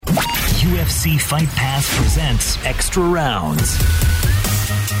UFC Fight Pass presents Extra Rounds.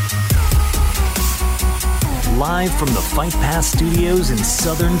 Live from the Fight Pass studios in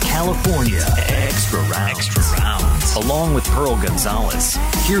Southern California. Extra Rounds. Extra Rounds. Along with Pearl Gonzalez.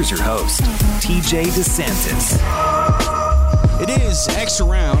 Here's your host, TJ DeSantis. It is Extra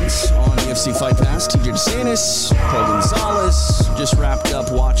Rounds on UFC Fight Pass. TJ DeSantis, Pearl Gonzalez, just wrapped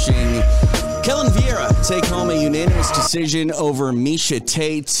up watching Ketlen Vieira take home a unanimous decision over Miesha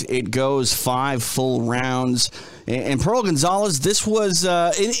Tate. It goes 5 full rounds. And Pearl Gonzalez, this was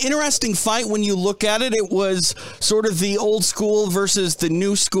an interesting fight when you look at it. It was sort of the old school versus the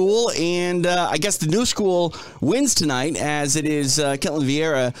new school. And I guess the new school wins tonight, as it is Ketlen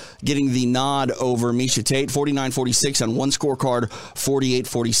Vieira getting the nod over Miesha Tate. 49-46 on one scorecard,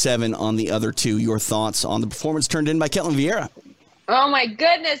 48-47 on the other two. Your thoughts on the performance turned in by Ketlen Vieira? Oh my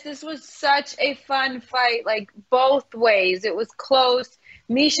goodness, this was such a fun fight, like both ways. It was close.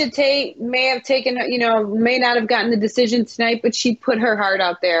 Miesha Tate may have taken, may not have gotten the decision tonight, but she put her heart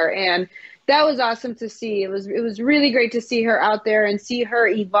out there, and that was awesome to see. It was really great to see her out there and see her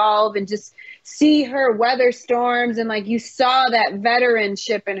evolve and just see her weather storms, and like you saw that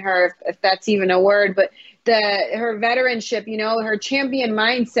veteranship in her, if that's even a word, but her veteranship, her champion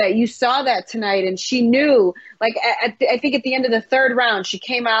mindset, you saw that tonight, and she knew, like I think at the end of the third round, she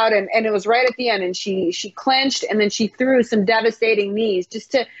came out and it was right at the end, and she clenched, and then she threw some devastating knees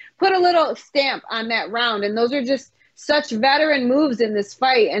just to put a little stamp on that round. And those are just such veteran moves in this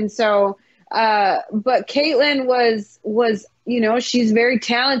fight. And so, but Ketlen was, she's very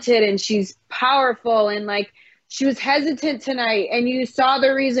talented and she's powerful, and like, she was hesitant tonight, and you saw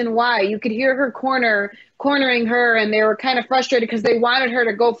the reason why. You could hear her cornering her, and they were kind of frustrated because they wanted her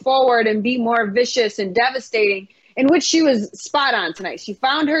to go forward and be more vicious and devastating, in which she was spot on tonight. She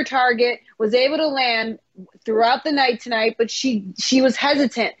found her target, was able to land throughout the night tonight, but she was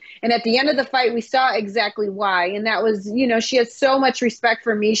hesitant. And at the end of the fight, we saw exactly why. And that was, she has so much respect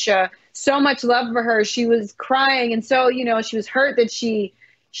for Miesha, so much love for her. She was crying, and so, she was hurt that she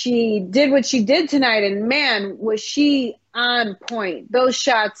did what she did tonight, and man, was she on point. Those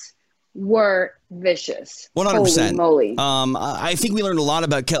shots were vicious. 100%. Holy moly. I think we learned a lot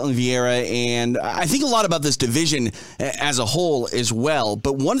about Ketlen Vieira, and I think a lot about this division as a whole as well.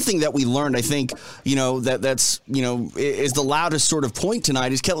 But one thing that we learned, I think, that's is the loudest sort of point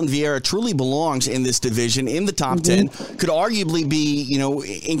tonight, is Ketlen Vieira truly belongs in this division, in the top 10, could arguably be,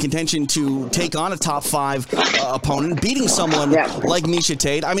 in contention to take on a top 5 opponent, beating someone like Miesha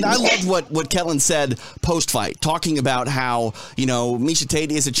Tate. I mean, I loved what Ketlen said post-fight, talking about how, Miesha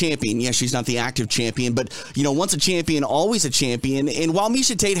Tate is a champion. Yes, she's not the active champion, but once a champion, always a champion. And while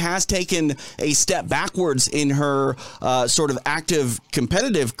Miesha Tate has taken a step backwards in her sort of active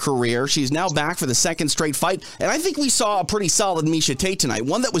competitive career, she's now back for the second straight fight, and I think we saw a pretty solid Miesha Tate tonight,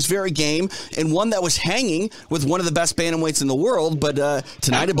 one that was very game and one that was hanging with one of the best bantamweights in the world. But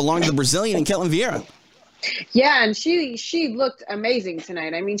tonight it belonged to the Brazilian and Ketlen Vieira. Yeah, and she looked amazing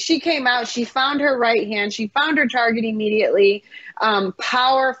tonight. I mean, she came out, she found her right hand, she found her target immediately,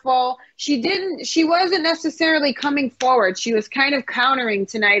 powerful. She wasn't necessarily coming forward. She was kind of countering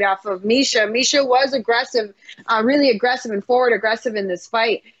tonight off of Miesha. Miesha was aggressive, really aggressive and forward aggressive in this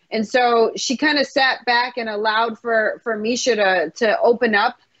fight. And so she kind of sat back and allowed for Miesha to open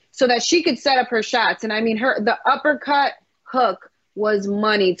up so that she could set up her shots. And I mean, the uppercut hook was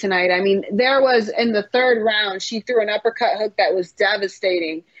money tonight. I mean, there was, in the third round, she threw an uppercut hook that was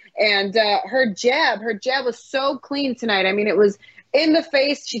devastating. And her jab was so clean tonight. I mean, it was in the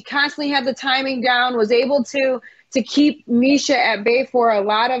face. She constantly had the timing down, was able to keep Miesha at bay for a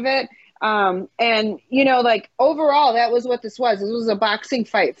lot of it. And, overall, that was what this was. This was a boxing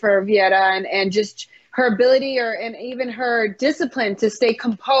fight for Vieira, and just her ability and even her discipline to stay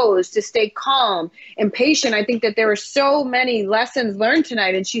composed, to stay calm and patient. I think that there were so many lessons learned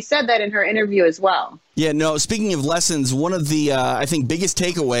tonight, and she said that in her interview as well. Yeah, no, speaking of lessons, one of the, I think, biggest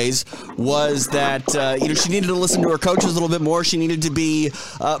takeaways was that, she needed to listen to her coaches a little bit more. She needed to be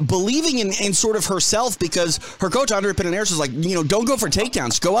believing in sort of herself, because her coach, Andre Pederneiras, was like, don't go for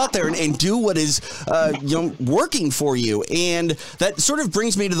takedowns. Go out there and do what is, working for you. And that sort of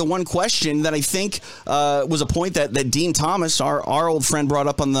brings me to the one question that I think was a point that Dean Thomas, our old friend, brought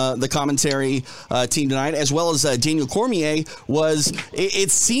up on the commentary team tonight, as well as Daniel Cormier, was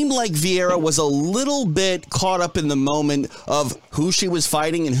it seemed like Vieira was a little bit caught up in the moment of who she was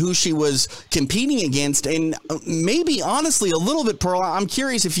fighting and who she was competing against. And maybe, honestly, a little bit, Pearl, I'm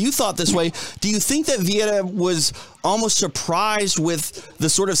curious if you thought this way. Do you think that Vieira was almost surprised with the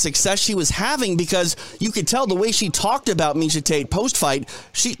sort of success she was having? Because you could tell the way she talked about Miesha Tate post-fight,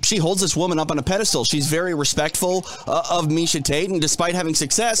 she holds this woman up on a pedestal. She's very respectful of Miesha Tate, and despite having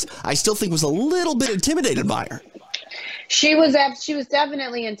success, I still think was a little bit intimidated by her. She was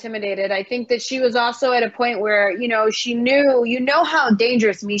definitely intimidated. I think that she was also at a point where, she knew, how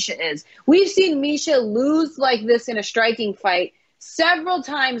dangerous Miesha is. We've seen Miesha lose like this in a striking fight several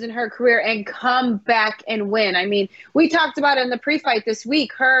times in her career and come back and win. I mean, we talked about it in the pre-fight this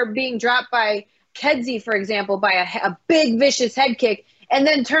week, her being dropped by Kedzie, for example, by a big vicious head kick, and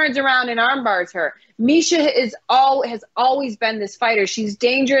then turns around and armbars her. Miesha has always been this fighter. She's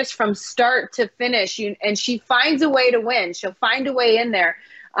dangerous from start to finish, and she finds a way to win. She'll find a way in there.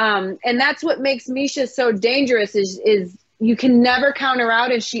 And that's what makes Miesha so dangerous is you can never count her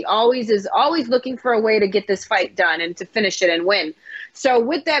out, and she is always looking for a way to get this fight done and to finish it and win. So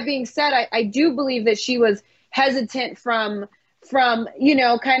with that being said, I do believe that she was hesitant from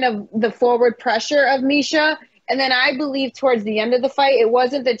kind of the forward pressure of Miesha. And then I believe towards the end of the fight, it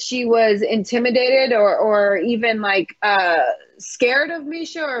wasn't that she was intimidated or even scared of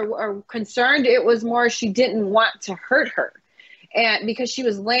Miesha or concerned. It was more she didn't want to hurt her, and because she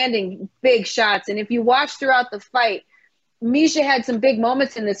was landing big shots. And if you watch throughout the fight, Miesha had some big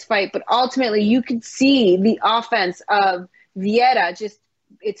moments in this fight, but ultimately you could see the offense of Vieira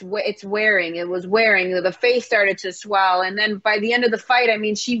it's wearing. It was wearing. The face started to swell. And then by the end of the fight, I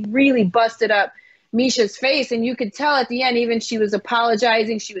mean, she really busted up Miesha's face, and you could tell at the end, even she was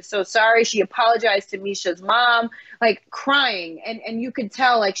apologizing. She was so sorry. She apologized to Miesha's mom, crying. And you could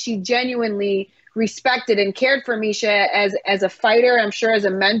tell she genuinely respected and cared for Miesha as a fighter, I'm sure as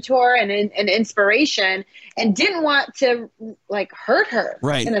a mentor and an inspiration, and didn't want to hurt her,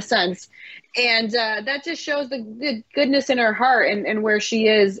 right, in a sense. And that just shows the goodness in her heart and where she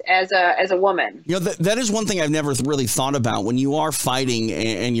is as a woman. That is one thing I've never really thought about. When you are fighting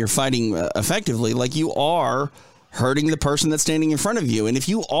and you're fighting effectively, you are hurting the person that's standing in front of you. And if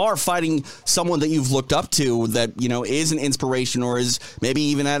you are fighting someone that you've looked up to that, is an inspiration or is maybe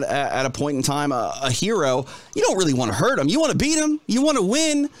even at a point in time a hero, you don't really want to hurt them. You want to beat them. You want to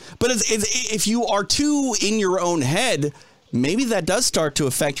win. But if you are too in your own head, maybe that does start to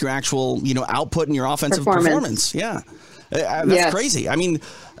affect your actual, output in your offensive performance. Yeah. That's crazy. I mean,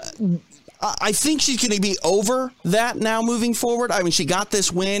 I think she's going to be over that now moving forward. I mean, she got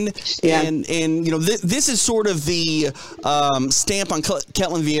this win, and this is sort of the stamp on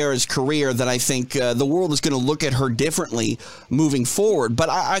Ketlen Vieira's career that I think the world is going to look at her differently moving forward. But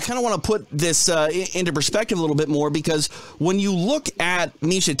I kind of want to put this into perspective a little bit more, because when you look at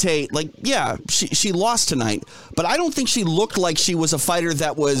Miesha Tate, she lost tonight, but I don't think she looked like she was a fighter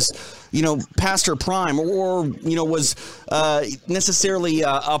that was past her prime or was necessarily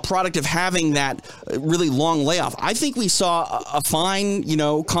a product of having that really long layoff. I think we saw a fine,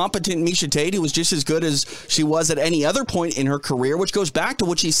 competent Miesha Tate who was just as good as she was at any other point in her career, which goes back to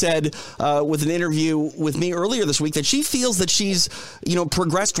what she said with an interview with me earlier this week, that she feels that she's,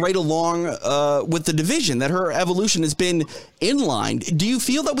 progressed right along with the division, that her evolution has been in line. Do you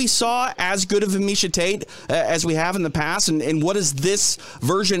feel that we saw as good of a Miesha Tate as we have in the past? And what does this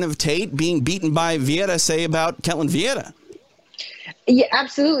version of Tate being beaten by Vieira say about Ketlen Vieira? Yeah,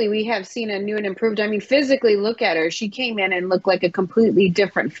 absolutely. We have seen a new and improved. I mean, physically, look at her. She came in and looked like a completely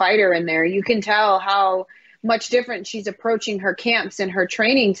different fighter in there. You can tell how much different she's approaching her camps and her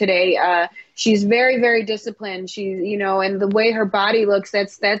training today. She's very, very disciplined. She's, and the way her body looks,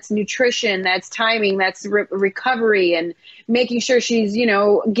 that's nutrition, that's timing, that's recovery, and making sure she's,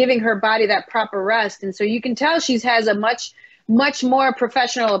 giving her body that proper rest. And so you can tell she has a much more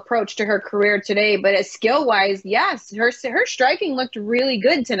professional approach to her career today. But as skill-wise, yes, her striking looked really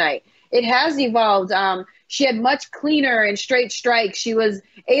good tonight. It has evolved. She had much cleaner and straight strikes. She was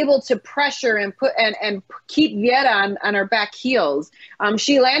able to pressure and keep Vieira on her back heels.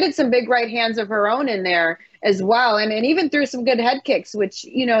 She landed some big right hands of her own in there as well, and even threw some good head kicks, which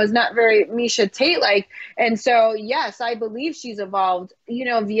is not very Miesha Tate like. And so yes, I believe she's evolved.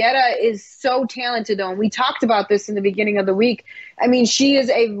 Vieira is so talented though, and we talked about this in the beginning of the week. I mean, she is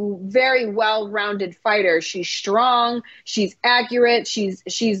a very well-rounded fighter. She's strong, she's accurate, she's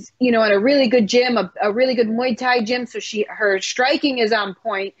in a really good gym, a really good Muay Thai gym, so her striking is on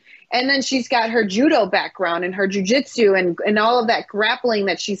point. And then she's got her judo background and her jiu-jitsu and all of that grappling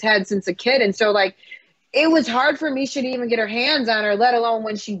that she's had since a kid. And so it was hard for Miesha to even get her hands on her, let alone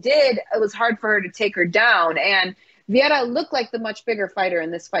when she did, it was hard for her to take her down. And Vieira looked like the much bigger fighter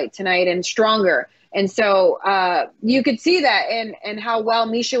in this fight tonight and stronger. And so you could see that and how well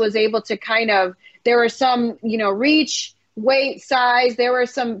Miesha was able to there were some, reach, weight, size. There were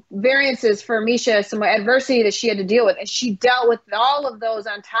some variances for Miesha, some adversity that she had to deal with. And she dealt with all of those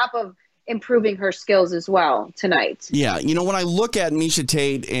on top of improving her skills as well tonight. Yeah, when I look at Miesha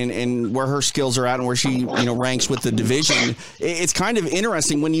Tate and where her skills are at and where she, ranks with the division, it's kind of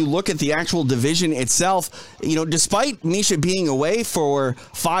interesting when you look at the actual division itself. Despite Miesha being away for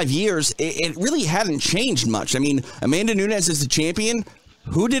 5 years, it really hadn't changed much. I mean, Amanda Nunes is the champion.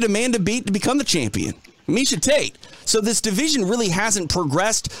 Who did Amanda beat to become the champion? Miesha Tate. So this division really hasn't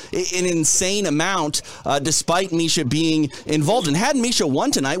progressed an insane amount despite Miesha being involved. And had Miesha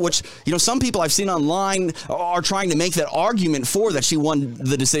won tonight, which, some people I've seen online are trying to make that argument for that she won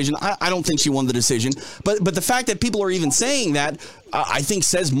the decision. I don't think she won the decision. But the fact that people are even saying that, I think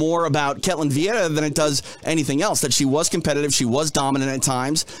says more about Ketlen Vieira than it does anything else, that she was competitive, she was dominant at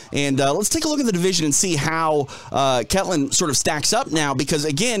times. And let's take a look at the division and see how Ketlen sort of stacks up now, because,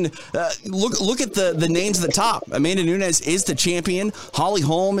 again, look at the names at the top. Amanda Nunes is the champion. Holly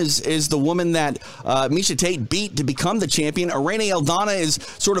Holm is the woman that Miesha Tate beat to become the champion. Irene Aldana is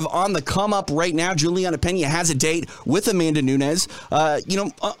sort of on the come up right now. Juliana Pena has a date with Amanda Nunes.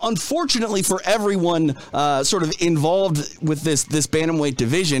 Unfortunately for everyone sort of involved with this bantamweight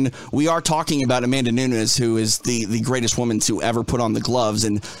division, we are talking about Amanda Nunes, who is the greatest woman to ever put on the gloves,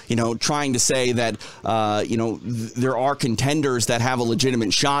 and trying to say that there are contenders that have a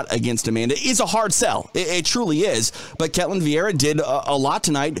legitimate shot against Amanda is a hard sell. It truly is. But Ketlen Vieira did a lot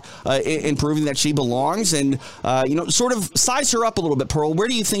tonight in proving that she belongs, and sort of size her up a little bit. Pearl, where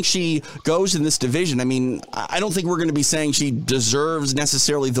do you think she goes in this division? I mean, I don't think we're going to be saying she deserves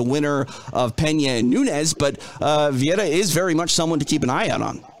necessarily the winner of Pena and Nunes, but Vieira is very much someone to keep an eye out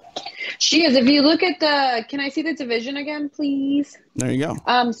on. She is. If you look at can I see the division again, please? There you go.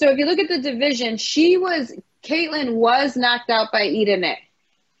 So if you look at the division, Caitlin was knocked out by Ida,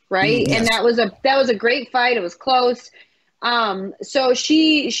 right? Yes. And that was a great fight. It was close. So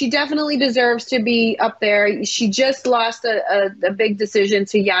she definitely deserves to be up there. She just lost a big decision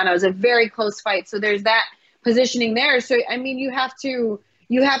to Yana. It was a very close fight. So there's that positioning there. So, I mean, you have to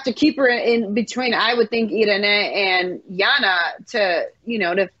keep her in between, I would think, Irene and Yana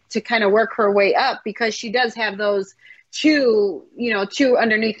to kind of work her way up, because she does have those two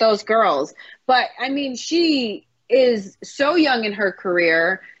underneath those girls. But I mean, she is so young in her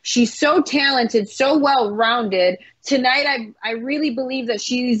career. She's so talented, so well-rounded. Tonight, I really believe that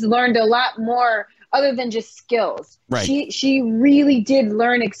she's learned a lot more other than just skills. Right. She really did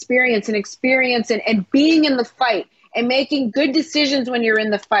learn experience and being in the fight and making good decisions when you're in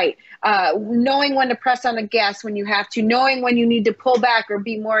the fight, knowing when to press on the gas when you have to, knowing when you need to pull back or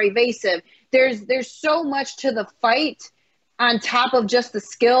be more evasive. There's so much to the fight on top of just the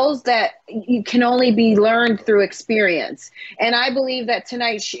skills that you can only be learned through experience. And I believe that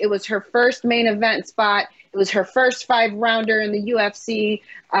tonight it was her first main event spot. It was her first 5-rounder in the UFC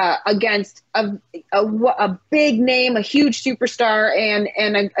against a big name, a huge superstar, and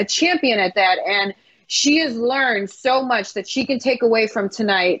a champion at that. And she has learned so much that she can take away from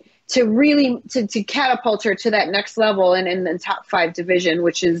tonight to really to catapult her to that next level and in the top 5 division,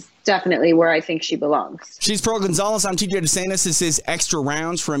 which is definitely where I think she belongs. She's Pearl Gonzalez. I'm TJ DeSantis. This is Extra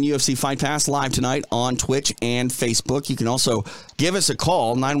Rounds from UFC Fight Pass, live tonight on Twitch and Facebook. You can also give us a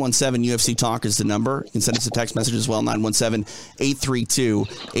call. 917-UFC-TALK is the number. You can send us a text message as well,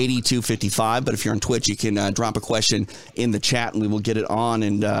 917-832-8255. But if you're on Twitch, you can drop a question in the chat, and we will get it on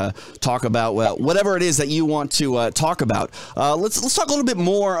and talk about whatever it is that you want to talk about. Let's talk a little bit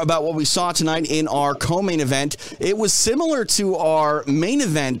more about what we saw tonight in our co-main event. It was similar to our main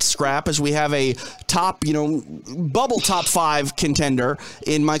event scrap, as we have a top, bubble top 5 contender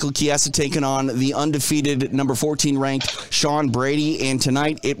in Michael Chiesa taking on the undefeated number 14 ranked Sean Brady. And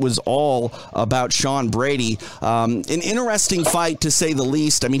tonight it was all about Sean Brady. An interesting fight, to say the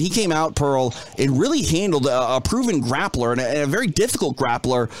least. I mean, he came out, Pearl, and really handled a proven grappler and a very difficult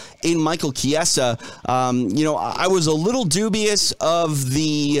grappler in Michael Chiesa. I was a little dubious of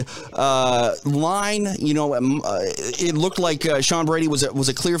the line. It looked like Sean Brady was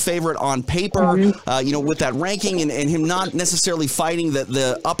a clear favorite on paper, with that ranking and him not necessarily fighting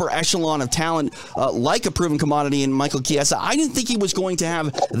the upper echelon of talent like a proven commodity in Michael Chiesa. I didn't think he was going to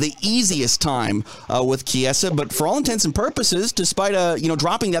have the easiest time with Chiesa, but for all intents and purposes, despite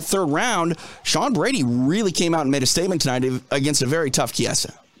dropping that 3rd round, Sean Brady really came out and made a statement tonight against a very tough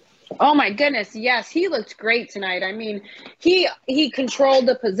Chiesa. Oh my goodness, yes, he looked great tonight. I mean, he controlled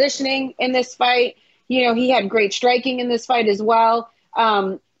the positioning in this fight. He had great striking in this fight as well.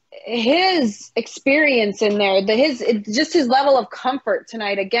 His experience in there, his level of comfort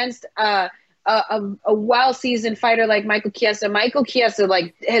tonight against a a well-seasoned fighter like Michael Chiesa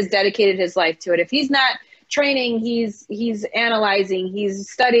like has dedicated his life to it. If he's not training, he's analyzing, he's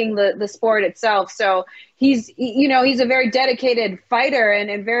studying the sport itself. So he's a very dedicated fighter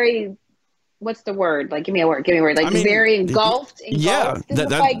and very, what's the word? Like, give me a word. Like, very engulfed in the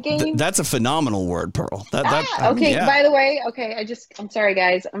fight game. That's a phenomenal word, Pearl. Okay. Yeah. By the way, I'm sorry,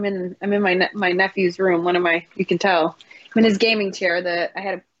 guys. I'm in my nephew's room. You can tell I'm in his gaming chair. I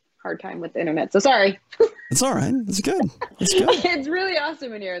had a hard time with the internet, so sorry. It's all right. It's good. It's really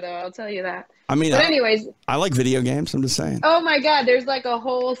awesome in here, though. I'll tell you that. I mean, but anyways, I like video games. I'm just saying. Oh my God, there's like a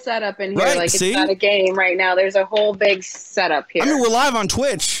whole setup in here. Right, like see? It's not a game right now. There's a whole big setup here. I mean, we're live on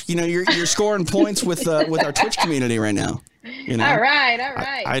Twitch. You know, you're scoring points with our Twitch community right now. You know? All right.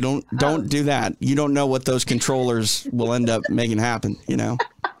 I don't do that. You don't know what those controllers will end up making happen. You know.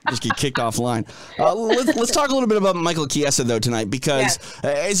 Just get kicked offline. Let's talk a little bit about Michael Chiesa, though, tonight, because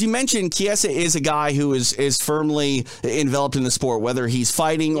as you mentioned, Chiesa is a guy who is firmly enveloped in the sport, whether he's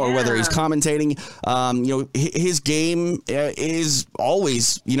fighting or whether he's commentating. His game is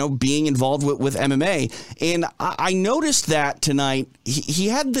always, being involved with MMA. And I noticed that tonight he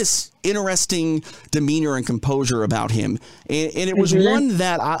had this interesting demeanor and composure about him. And it was one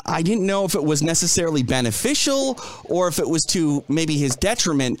that I didn't know if it was necessarily beneficial or if it was to maybe his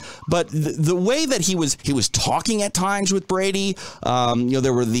detriment. But the way that he was talking at times with Brady,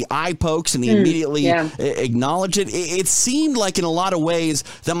 there were the eye pokes and he immediately acknowledged it. It seemed like in a lot of ways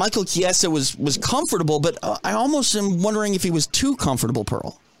that Michael Chiesa was comfortable, but I almost am wondering if he was too comfortable,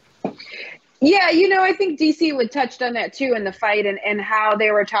 Pearl. Yeah, I think DC would touched on that too in the fight and how they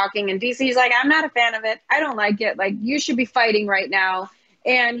were talking. And DC's like, I'm not a fan of it. I don't like it. Like, you should be fighting right now.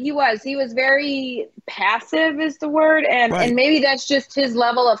 And he was very passive is the word. And maybe that's just his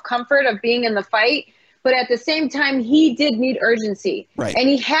level of comfort of being in the fight. But at the same time, he did need urgency. Right. And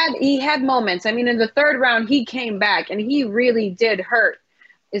he had moments. I mean, in the third round, he came back and he really did hurt.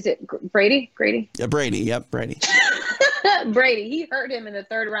 Is it Brady? Yeah, Brady. Yep, Brady. Brady. He hurt him in the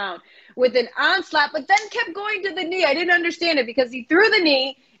third round with an onslaught, but then kept going to the knee. I didn't understand it because he threw the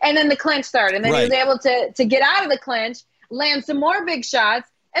knee and then the clinch started. And then he was able to get out of the clinch, land some more big shots,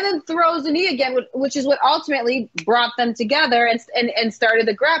 and then throws the knee again, which is what ultimately brought them together and started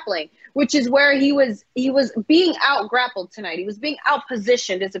the grappling, which is where he was being out-grappled tonight. He was being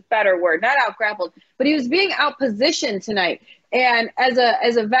out-positioned is a better word, not out-grappled, but he was being out-positioned tonight. And as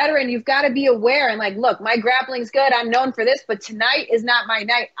a veteran, you've got to be aware and like, look, my grappling's good. I'm known for this, but tonight is not my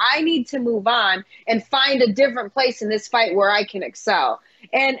night. I need to move on and find a different place in this fight where I can excel.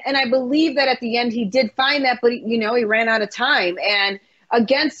 And I believe that at the end he did find that, but he ran out of time. And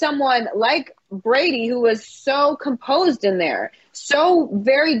against someone like Brady, who was so composed in there,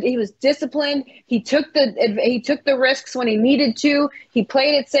 he was disciplined. He took the risks when he needed to. He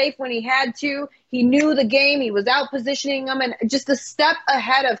played it safe when he had to. He knew the game. He was out positioning them and just a step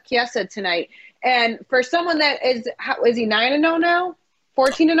ahead of Chiesa tonight. And for someone that is he 9-0 now?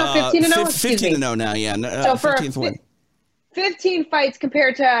 14-0, 15-0? 15-0 now, yeah. So for 15th win. 15 fights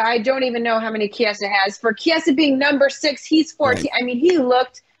compared to, I don't even know how many Chiesa has. For Chiesa being number 6, he's 14. Right. I mean, he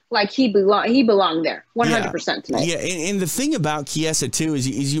looked like he belonged there 100% tonight. Yeah, and the thing about Chiesa too is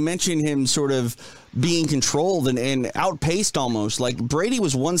you mentioned him sort of being controlled and outpaced almost. Like Brady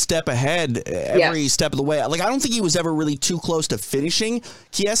was one step ahead every step of the way. Like I don't think he was ever really too close to finishing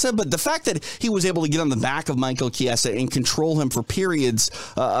Chiesa, but the fact that he was able to get on the back of Michael Chiesa and control him for periods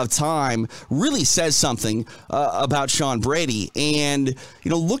of time really says something about Sean Brady. And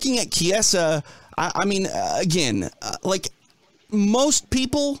looking at Chiesa, I mean, again, like. Most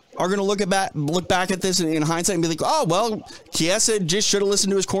people are going to look back at this in hindsight and be like, oh, well, Chiesa just should have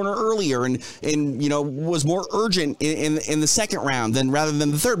listened to his corner earlier and was more urgent in the second round rather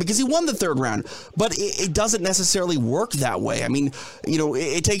than the third because he won the third round. But it doesn't necessarily work that way. I mean,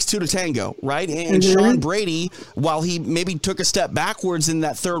 it takes two to tango, right? And Sean Brady, while he maybe took a step backwards in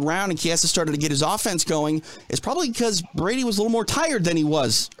that third round and Chiesa started to get his offense going, it's probably because Brady was a little more tired than he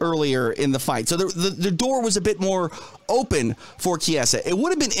was earlier in the fight. So the door was a bit more open for Chiesa. It would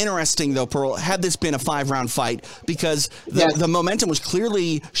have been interesting, though, Pearl, had this been a 5-round fight because the momentum was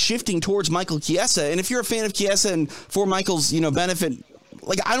clearly shifting towards Michael Chiesa. And if you're a fan of Chiesa and for Michael's benefit,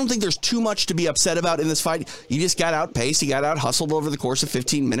 like I don't think there's too much to be upset about in this fight. You just got outpaced. You got out hustled over the course of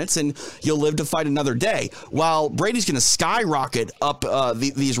 15 minutes, and you'll live to fight another day. While Brady's going to skyrocket up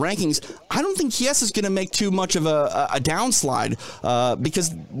these rankings, I don't think Chiesa's going to make too much of a downslide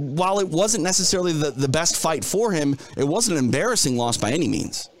because while it wasn't necessarily the best fight for him, it wasn't an embarrassing loss by any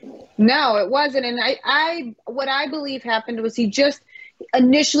means. No, it wasn't. And what I believe happened was he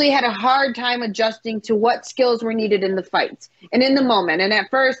initially had a hard time adjusting to what skills were needed in the fights and in the moment. And at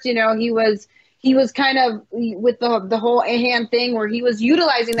first, he was kind of with the whole hand thing where he was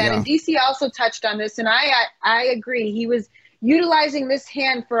utilizing that. Yeah. And DC also touched on this, and I agree. He was utilizing this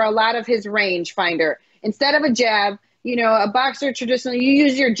hand for a lot of his range finder. Instead of a jab, a boxer traditionally, you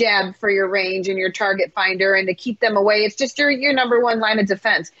use your jab for your range and your target finder and to keep them away. It's just your number one line of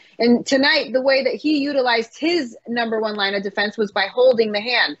defense. And tonight, the way that he utilized his number one line of defense was by holding the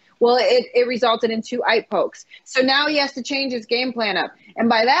hand. Well, it resulted in 2 eye pokes. So now he has to change his game plan up. And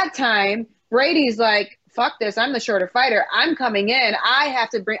by that time, Brady's like, fuck this. I'm the shorter fighter. I'm coming in. I have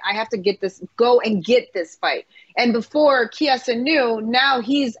to get this, go and get this fight. And before Chiesa knew, now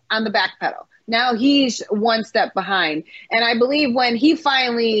he's on the back pedal. Now he's one step behind. And I believe when he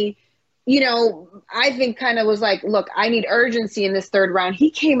finally, I think kind of was like, look, I need urgency in this third round. He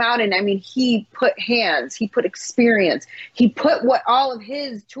came out and, he put hands, he put experience, he put all of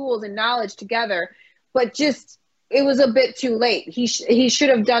his tools and knowledge together, but just, it was a bit too late. He should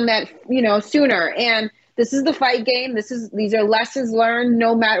have done that, sooner. And this is the fight game. These are lessons learned,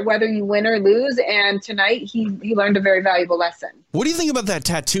 no matter whether you win or lose. And tonight he learned a very valuable lesson. What do you think about that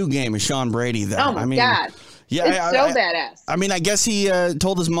tattoo game of Sean Brady, though? Oh my God. Yeah, it's badass. I guess he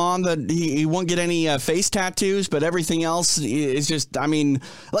told his mom that he won't get any face tattoos, but everything else is just,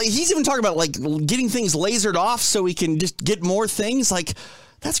 he's even talking about like getting things lasered off so he can just get more things. Like,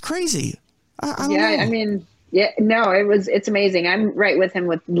 that's crazy. I don't know. Yeah, no, it's amazing. I'm right with him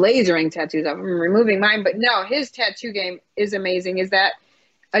with lasering tattoos off. I'm removing mine, but no, his tattoo game is amazing. Is that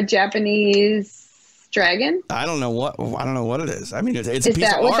a Japanese dragon? I don't know what it is. It's a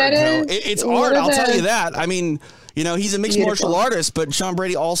piece of art. That is? It's art. I'll tell you that. He's a mixed martial artist, but Sean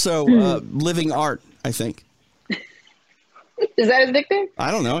Brady also living art, I think. Is that his nickname?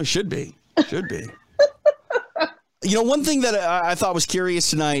 I don't know. It should be. One thing that I thought was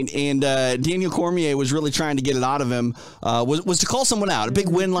curious tonight, and Daniel Cormier was really trying to get it out of him, was to call someone out. A big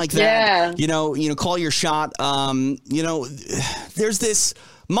win like that, call your shot. There's this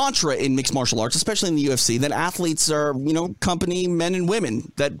mantra in mixed martial arts, especially in the UFC, that athletes are, company men and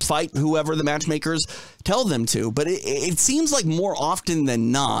women that fight whoever the matchmakers tell them to. But it seems like more often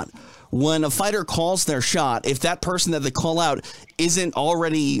than not, when a fighter calls their shot, if that person that they call out isn't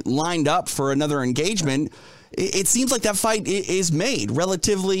already lined up for another engagement, it seems like that fight is made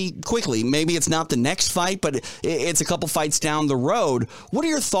relatively quickly. Maybe it's not the next fight, but it's a couple fights down the road. What are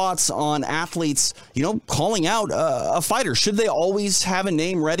your thoughts on athletes, calling out a fighter? Should they always have a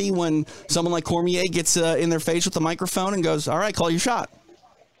name ready when someone like Cormier gets in their face with the microphone and goes, all right, call your shot?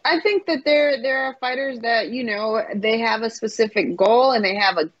 I think that there are fighters that, they have a specific goal and they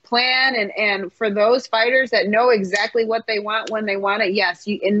have a plan. And for those fighters that know exactly what they want when they want it, yes,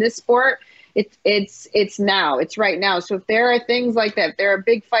 in this sport, it's now, it's right now. So if there are things like that, if there are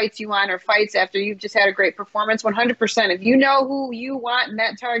big fights you want or fights after you've just had a great performance, 100%, if you know who you want in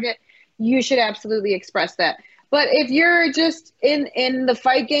that target, you should absolutely express that. But if you're just in the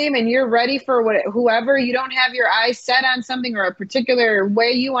fight game and you're ready for whoever, you don't have your eyes set on something or a particular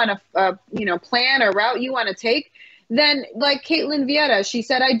way you want to, plan or route you want to take, then like Caitlin Vieira, she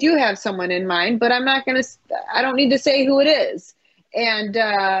said, I do have someone in mind, but I don't need to say who it is. And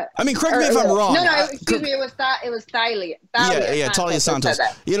correct me if I'm wrong. No, excuse me. It was Thalia. Talia Santos.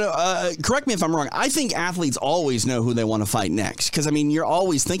 Correct me if I'm wrong. I think athletes always know who they want to fight next because you're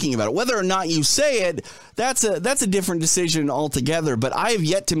always thinking about it. Whether or not you say it, that's a different decision altogether. But I have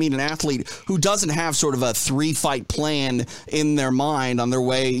yet to meet an athlete who doesn't have sort of a 3-fight plan in their mind on their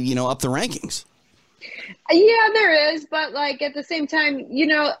way, up the rankings. Yeah, there is, but like at the same time,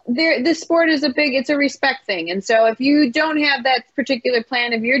 this sport is it's a respect thing. And so if you don't have that particular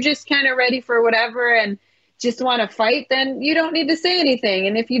plan, if you're just kind of ready for whatever and just want to fight, then you don't need to say anything.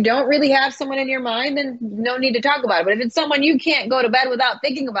 And if you don't really have someone in your mind, then no need to talk about it. But if it's someone you can't go to bed without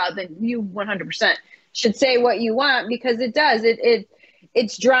thinking about, then you 100% should say what you want because it does.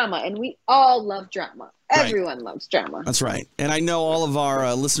 It's drama, and we all love drama. Everyone loves drama. That's right. And I know all of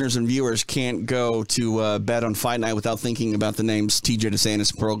our listeners and viewers can't go to bed on Fight Night without thinking about the names TJ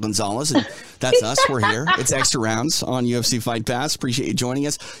DeSantis and Pearl Gonzalez. And that's us. We're here. It's Extra Rounds on UFC Fight Pass. Appreciate you joining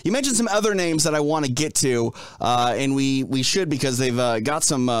us. You mentioned some other names that I want to get to, and we should because they've got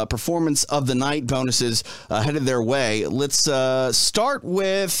some performance of the night bonuses headed their way. Let's start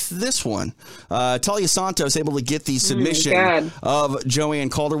with this one. Talia Santos able to get the submission of Joanne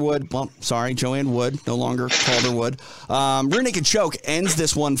Calderwood. Well, sorry, Joanne Wood. No longer, Calderwood. Rear naked choke ends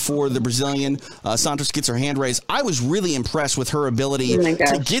this one for the Brazilian. Santos gets her hand raised. I was really impressed with her ability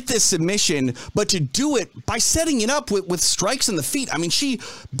to get this submission, but to do it by setting it up with strikes in the feet. I mean, she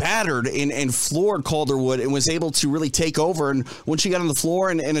battered and floored Calderwood and was able to really take over. And when she got on the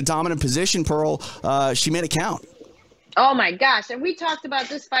floor in a dominant position, Pearl, she made it count. Oh my gosh. And we talked about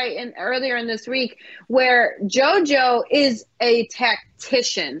this fight earlier in this week where JoJo is a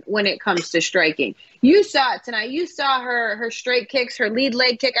tactician when it comes to striking. You saw it tonight. You saw her straight kicks, her lead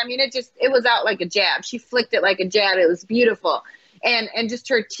leg kick. I mean, it was out like a jab. She flicked it like a jab. It was beautiful. And just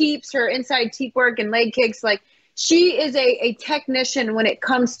her teeps, her inside teep work and leg kicks, like she is a technician when it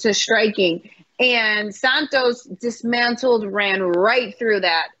comes to striking. And Santos dismantled, ran right through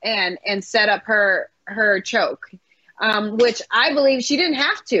that and set up her choke. Which I believe she didn't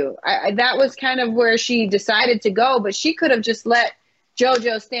have to. That was kind of where she decided to go, but she could have just let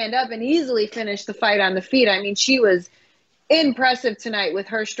JoJo stand up and easily finish the fight on the feet. I mean, she was impressive tonight with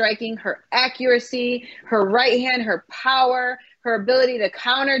her striking, her accuracy, her right hand, her power, her ability to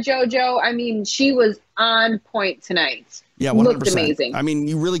counter JoJo. I mean, she was on point tonight. Yeah, 100%. Looked amazing. I mean,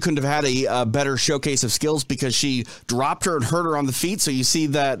 you really couldn't have had a better showcase of skills because she dropped her and hurt her on the feet. So you see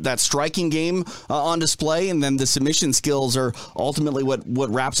that striking game on display, and then the submission skills are ultimately what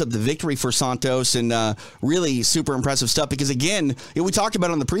wraps up the victory for Santos, and really super impressive stuff. Because again, we talked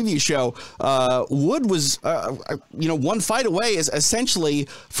about it on the preview show, Wood was one fight away is essentially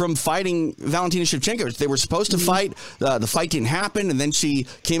from fighting Valentina Shevchenko. They were supposed to fight. The fight didn't happen, and then she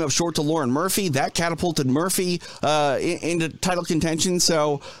came up short to Lauren Murphy. That catapulted Murphy into title contention.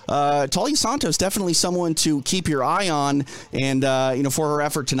 So Talia Santos, definitely someone to keep your eye on. And, for her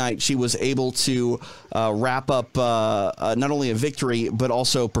effort tonight, she was able to wrap up not only a victory, but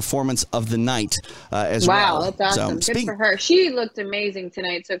also performance of the night as well. Wow, that's awesome. Good for her. She looked amazing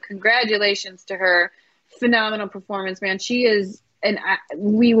tonight. So congratulations to her. Phenomenal performance, man. She is, and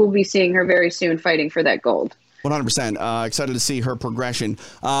we will be seeing her very soon fighting for that gold. 100%. Excited to see her progression.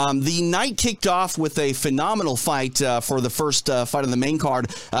 The night kicked off with a phenomenal fight for the first fight on the main card.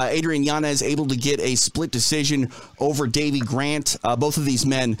 Adrian Yanez able to get a split decision over Davey Grant. Both of these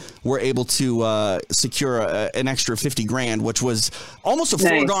men were able to secure an extra $50,000, which was almost a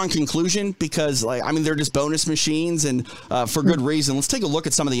foregone conclusion because, they're just bonus machines, and for good reason. Let's take a look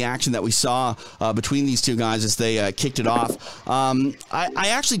at some of the action that we saw between these two guys as they kicked it off. I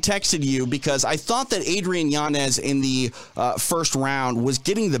actually texted you because I thought that Adrian Yanez in the first round was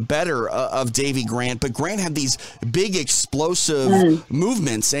getting the better of Davey Grant, but Grant had these big explosive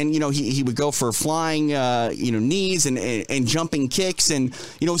movements, and he would go for flying knees and jumping kicks, and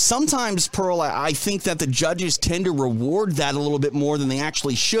sometimes, Pearl, I think that the judges tend to reward that a little bit more than they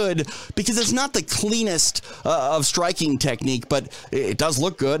actually should because it's not the cleanest of striking technique, but it does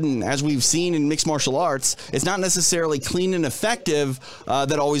look good, and as we've seen in mixed martial arts, it's not necessarily clean and effective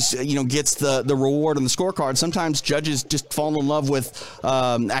that always gets the reward on the scorecard. Sometimes judges just fall in love with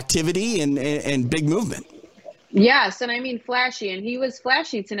activity and big movement. Yes, and I mean flashy, and he was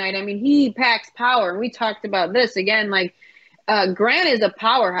flashy tonight. I mean, he packs power. We talked about this again, Grant is a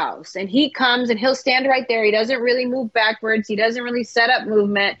powerhouse, and he comes and he'll stand right there. He doesn't really move backwards. He doesn't really set up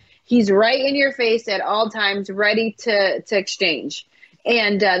movement. He's right in your face at all times, ready to exchange.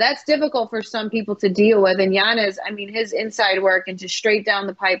 And that's difficult for some people to deal with. And Yanez, his inside work and just straight down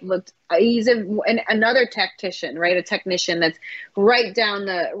the pipe looked. He's another tactician, right? A technician that's right down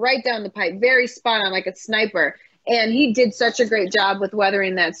the pipe, very spot on, like a sniper. And he did such a great job with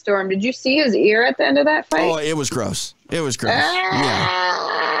weathering that storm. Did you see his ear at the end of that fight? Oh, it was gross. It was gross.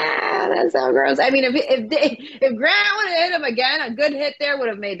 Yeah. That's so gross. I mean, if Grant would have hit him again, a good hit there would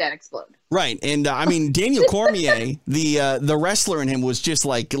have made that explode. Right, and Daniel Cormier, the wrestler in him, was just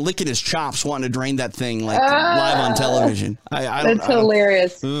licking his chops, wanting to drain that thing live on television. That's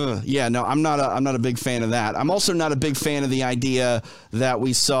hilarious. Yeah, no, I'm not a big fan of that. I'm also not a big fan of the idea that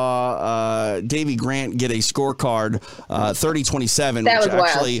we saw Davey Grant get a scorecard 30-27, which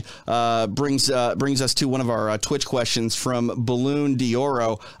actually brings us to one of our Twitch questions from Balloon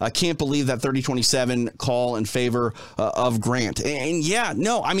Dioro. I can't believe that 30-27 call in favor of Grant. And yeah,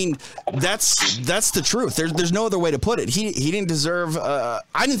 no, that's the truth. There's no other way to put it. He didn't deserve. I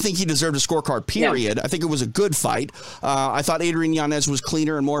didn't think he deserved a scorecard. Period. Yeah. I think it was a good fight. I thought Adrian Yanez was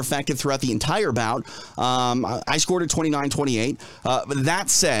cleaner and more effective throughout the entire bout. I scored at 29-28. But that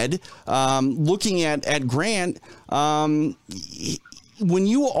said, looking at Grant, when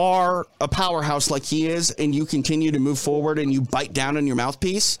you are a powerhouse like he is, and you continue to move forward and you bite down on your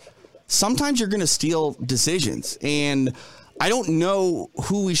mouthpiece, sometimes you're going to steal decisions. And I don't know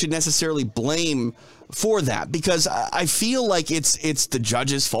who we should necessarily blame for that, because I feel like it's the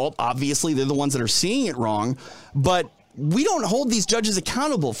judges' fault. Obviously, they're the ones that are seeing it wrong, but we don't hold these judges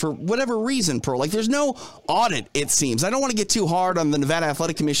accountable for whatever reason, Pearl. Like, there's no audit, it seems. I don't want to get too hard on the Nevada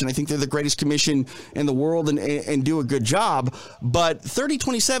Athletic Commission. I think they're the greatest commission in the world and do a good job. But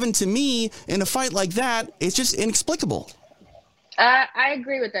 30-27, to me, in a fight like that, it's just inexplicable. I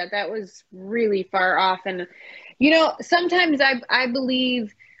agree with that. That was really far off. And, sometimes I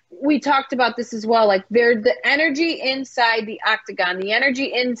believe we talked about this as well. Like, the energy inside the octagon, the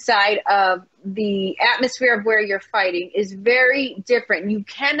energy inside of the atmosphere of where you're fighting is very different. You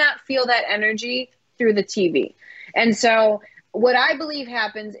cannot feel that energy through the TV. And so what I believe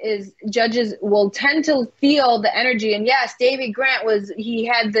happens is judges will tend to feel the energy. And yes, Davy Grant he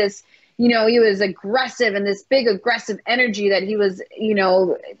had this, he was aggressive and this big aggressive energy that he was,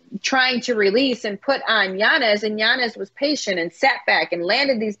 trying to release and put on Yanez. And Yanez was patient and sat back and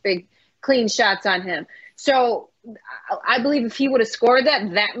landed these big clean shots on him. So I believe if he would have scored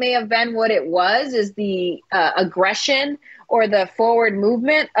that may have been what it was, is the aggression or the forward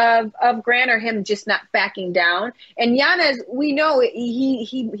movement of Grant, or him just not backing down. And Yanez, we know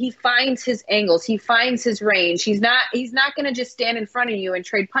he finds his angles, he finds his range. He's not going to just stand in front of you and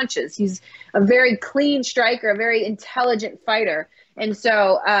trade punches. He's a very clean striker, a very intelligent fighter. And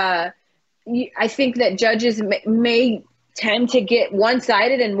so I think that judges may tend to get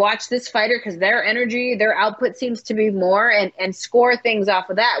one-sided and watch this fighter because their energy, their output seems to be more, and score things off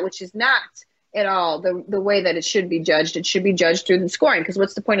of that, which is not at all the way that it should be judged. It should be judged through the scoring, because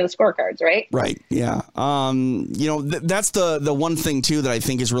what's the point of the scorecards, right? Right. Yeah. That's the one thing too that I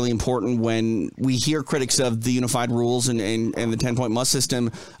think is really important when we hear critics of the unified rules and the 10-point must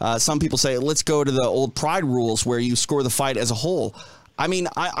system. Some people say, let's go to the old Pride rules where you score the fight as a whole. I mean,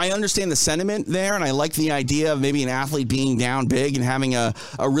 I understand the sentiment there, and I like the idea of maybe an athlete being down big and having a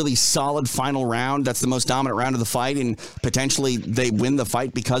really solid final round that's the most dominant round of the fight, and potentially they win the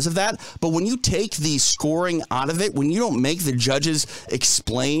fight because of that. But when you take the scoring out of it, when you don't make the judges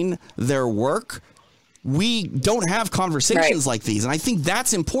explain their work, we don't have conversations like these. And I think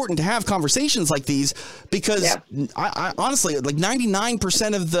that's important, to have conversations like these, because I honestly, like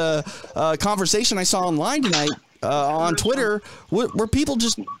 99% of the conversation I saw online tonight on Twitter were people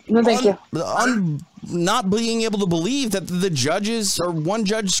just not being able to believe that the judges, or one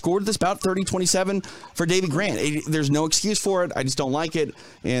judge, scored this bout 30-27 for Davy Grant. There's no excuse for it. I just don't like it.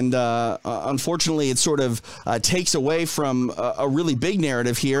 And unfortunately, it sort of takes away from a really big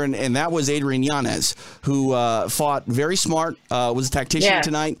narrative here. And that was Adrian Yanez, who fought very smart, was a tactician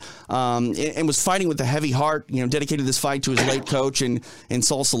tonight, and was fighting with a heavy heart, dedicated this fight to his late coach and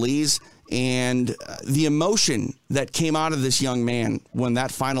Saul Solis. And the emotion that came out of this young man when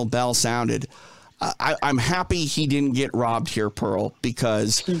that final bell sounded, I'm happy he didn't get robbed here, Pearl,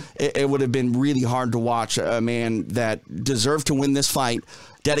 because it would have been really hard to watch a man that deserved to win this fight,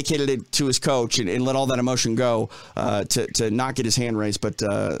 dedicated it to his coach, and let all that emotion go to not get his hand raised. But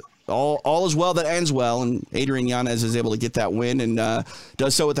all is well that ends well, and Adrian Yanez is able to get that win, and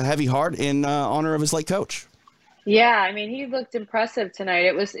does so with a heavy heart in honor of his late coach. Yeah, I mean, he looked impressive tonight.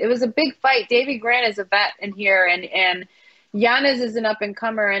 It was a big fight. Davy Grant is a vet in here, and Yanez is an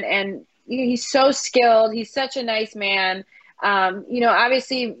up-and-comer, and he's so skilled. He's such a nice man.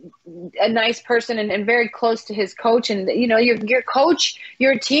 Obviously a nice person and very close to his coach. And, your coach,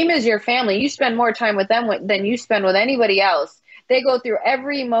 your team is your family. You spend more time with them than you spend with anybody else. They go through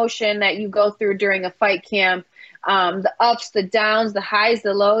every emotion that you go through during a fight camp, the ups, the downs, the highs,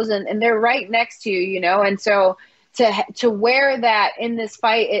 the lows, and they're right next to you, and so to wear that in this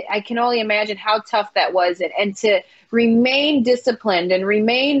fight, I can only imagine how tough that was, and to remain disciplined and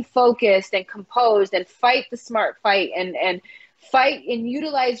remain focused and composed and fight the smart fight and fight and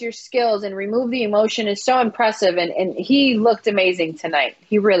utilize your skills and remove the emotion is so impressive. And he looked amazing tonight.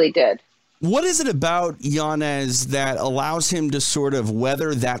 He really did. What is it about Yanez that allows him to sort of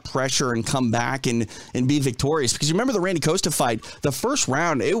weather that pressure and come back and be victorious? Because you remember the Randy Costa fight, the first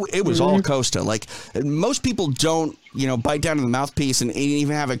round, it was all Costa. Like, most people don't, bite down to the mouthpiece and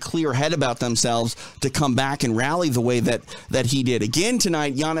even have a clear head about themselves to come back and rally the way that he did. Again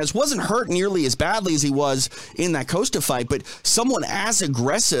tonight, Yanez wasn't hurt nearly as badly as he was in that Costa fight, but someone as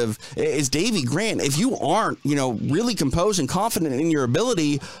aggressive as Davy Grant, if you aren't, really composed and confident in your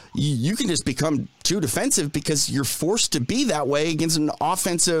ability, you can just become too defensive because you're forced to be that way against an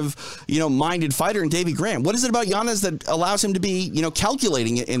offensive, minded fighter in Davy Grant. What is it about Yanez that allows him to be,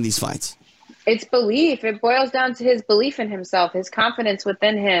 calculating in these fights? It's belief. It boils down to his belief in himself, his confidence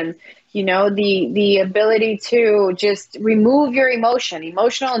within him, the ability to just remove your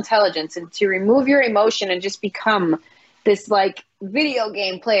emotional intelligence, and to remove your emotion and just become this like video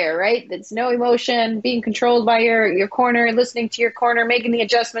game player, right? That's no emotion, being controlled by your corner, listening to your corner, making the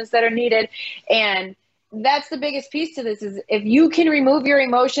adjustments that are needed. And that's the biggest piece to this, is if you can remove your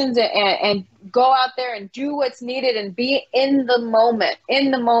emotions and go out there and do what's needed and be in the moment,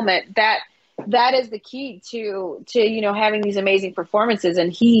 that is the key to having these amazing performances.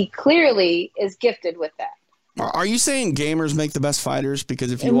 And he clearly is gifted with that. Are you saying gamers make the best fighters?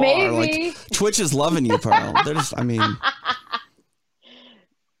 Because if you Maybe. are, like, Twitch is loving you, Pearl. They're just, I mean.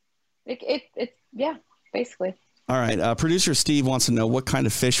 It's yeah, basically. All right. Producer Steve wants to know what kind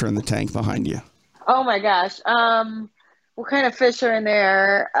of fish are in the tank behind you. Oh my gosh. What kind of fish are in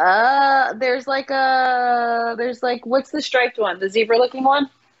there? There's like what's the striped one? The zebra looking one?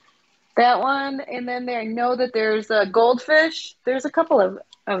 That one. And then I know that there's a goldfish. There's a couple of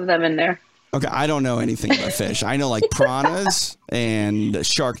them in there. Okay, I don't know anything about fish. I know like piranhas and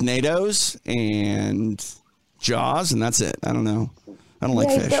sharknadoes and jaws, and that's it. I don't know. I don't like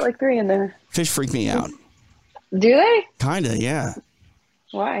Yeah, fish. he's got like 3 in there. Fish freak me out. Do they? Kinda, yeah.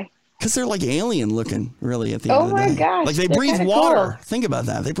 Why? Because they're like alien looking, really, at the end of the day. Oh my gosh, Like they they're breathe kinda water. cool. Think about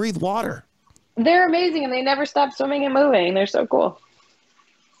that. They breathe water. They're amazing, and they never stop swimming and moving. They're so cool.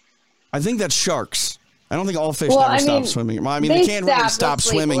 I think that's sharks. I don't think all fish Well, never I stop mean, swimming. Well, I mean, they they can't really stop, stop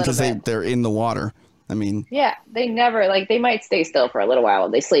they'll sleep a swimming because little bit. they're in the water. I mean, Yeah, they never, like, they might stay still for a little while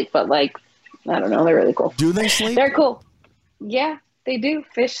when they sleep, but, like, I don't know, they're really cool. do they sleep? They're cool. Yeah, they do.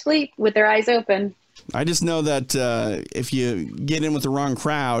 Fish sleep with their eyes open. I just know that if you get in with the wrong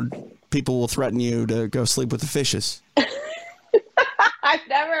crowd, people will threaten you to go sleep with the fishes. I've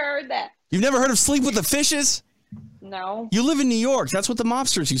never heard that. You've never heard of sleep with the fishes? No. You live in New York. That's what the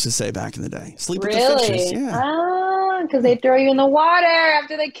mobsters used to say back in the day. Sleep with the Really? fishes. Yeah. Ah, because they throw you in the water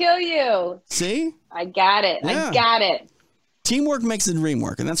after they kill you. See? I got it. Yeah. I got it. Teamwork makes the dream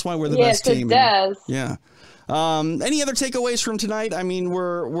work, and that's why we're the Yes, best it team. does. Yeah. Any other takeaways from tonight? I mean,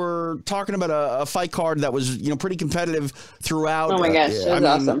 we're talking about a fight card that was pretty competitive throughout. Oh my gosh, it was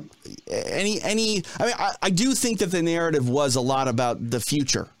awesome. I do think that the narrative was a lot about the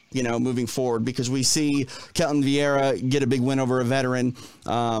future, moving forward, because we see Ketlen Vieira get a big win over a veteran.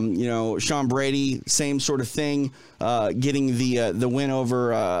 Sean Brady, same sort of thing, getting the win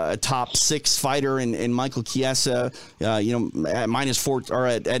over a top 6 fighter in Michael Chiesa, at -4 or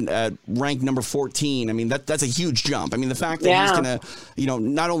at rank number 14. I mean, that's a huge jump. I mean, the fact that he's going to,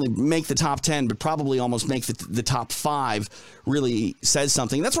 not only make the top 10, but probably almost make the top 5 really says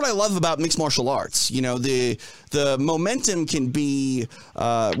something. That's what I love about mixed martial arts. The momentum can be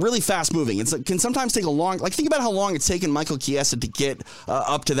really fast moving. It can sometimes take a long, think about how long it's taken Michael Chiesa to get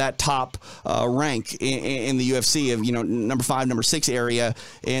up to that top rank in the UFC of, number 5, number 6 area.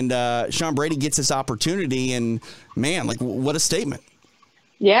 And Sean Brady gets this opportunity, and man, what a statement.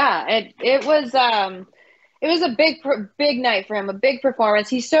 Yeah, it was a big night for him, a big performance.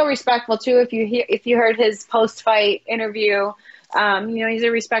 He's so respectful too. If you heard his post-fight interview, he's a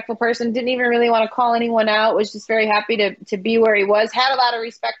respectful person. Didn't even really want to call anyone out. Was just very happy to be where he was. Had a lot of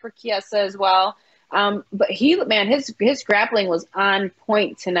respect for Chiesa as well. But his grappling was on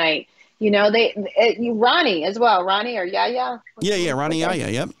point tonight. Ronnie as well. Ronnie or Yaya? Yeah, Ronnie Yaya.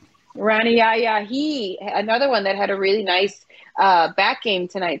 Yep. Ronnie Yaya. He another one that had a really nice back game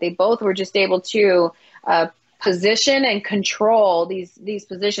tonight. They both were just able to position and control these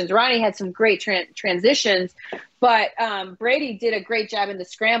positions. Ronnie had some great transitions, but Brady did a great job in the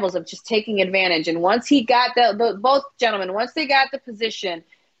scrambles of just taking advantage. And once he got both gentlemen, once they got the position,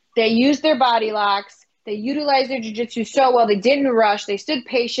 they used their body locks. They utilized their jiu-jitsu so well. They didn't rush. They stood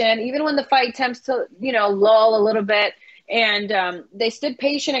patient, even when the fight tends to, lull a little bit. And they stood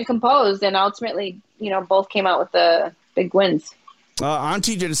patient and composed. And ultimately, both came out with the big wins. I'm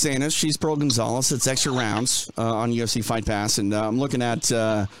TJ DeSantis. She's Pearl Gonzalez. It's Extra Rounds on UFC Fight Pass. And I'm looking at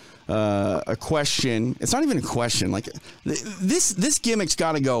a question. It's not even a question. This gimmick's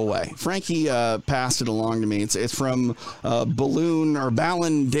got to go away. Frankie passed it along to me. It's from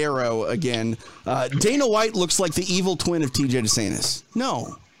Ballon Darrow again. Dana White looks like the evil twin of TJ DeSantis.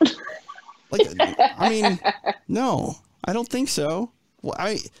 No. No. I don't think so.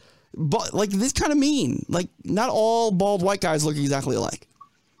 But this kind of mean. Not all bald white guys look exactly alike.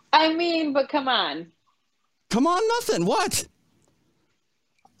 But come on. Come on, nothing. What?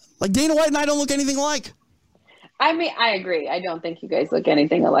 Dana White and I don't look anything alike. I agree. I don't think you guys look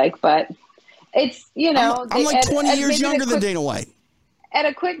anything alike, but it's, I'm 20 years younger than Dana White. At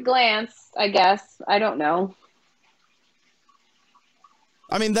a quick glance, I guess. I don't know.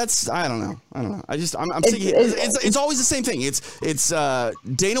 I don't know. I'm thinking it's always the same thing. It's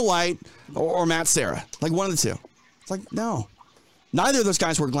Dana White or Matt Serra. One of the two. It's no. Neither of those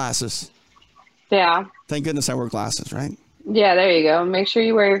guys wear glasses. Yeah. Thank goodness I wear glasses, right? Yeah, there you go. Make sure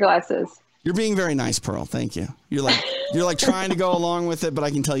you wear your glasses. You're being very nice, Pearl. Thank you. You're like trying to go along with it, but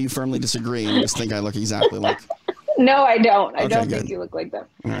I can tell you firmly disagree and just think I look exactly like. No, I don't. I don't good. think you look like them.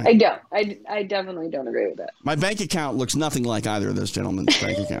 Right. I don't. I definitely don't agree with that. My bank account looks nothing like either of those gentlemen's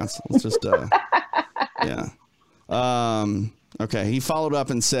bank accounts. It's just, yeah. Okay. He followed up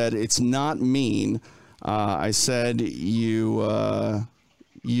and said, "It's not mean. I said I'm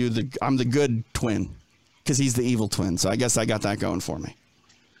the good twin, because he's the evil twin. So I guess I got that going for me."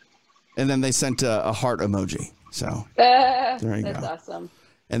 And then they sent a heart emoji. So there you go. That's awesome.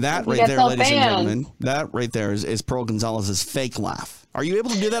 And that right there, ladies and gentlemen, that right there is Pearl Gonzalez's fake laugh. Are you able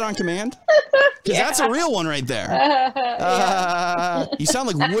to do that on command? Because that's a real one right there. You sound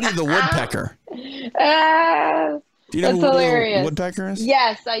like Woody the Woodpecker. Do you know who Woody the Woodpecker is?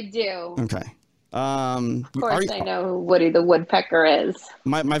 Yes, I do. Okay. Of course, I know who Woody the Woodpecker is.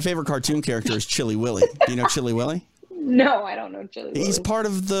 My favorite cartoon character is Chilly Willy. Do you know Chilly Willy? No, I don't know Chilly Willy. He's part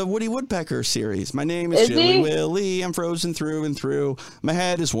of the Woody Woodpecker series. My name is Chilly Willy. I'm frozen through and through. My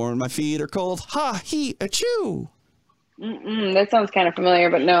head is warm. My feet are cold. Ha, he, achoo. That sounds kind of familiar,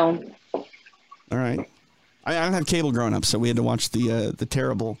 but no. All right. I don't have cable growing up, so we had to watch the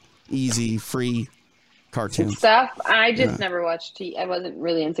terrible, easy, free cartoons. Stuff. I just never watched TV. I wasn't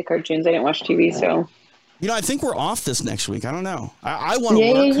really into cartoons. I didn't watch TV, so. You know, I think we're off this next week. I don't know. I want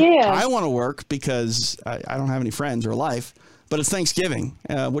to work. Yeah. I want to work because I don't have any friends or life. But it's Thanksgiving.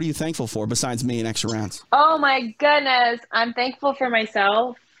 What are you thankful for besides me and extra rounds? Oh, my goodness. I'm thankful for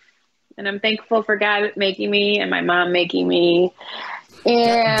myself. And I'm thankful for God making me and my mom making me.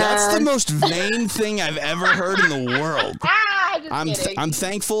 And that's the most vain thing I've ever heard in the world. I'm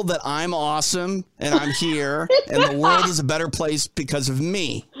thankful that I'm awesome and I'm here and the world is a better place because of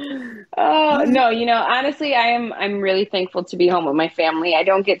me. Oh, no, you know, honestly, I'm really thankful to be home with my family. I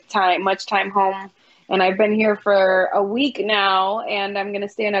don't get much time home, and I've been here for a week now, and I'm going to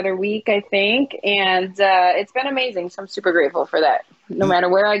stay another week, I think, and it's been amazing, so I'm super grateful for that. No matter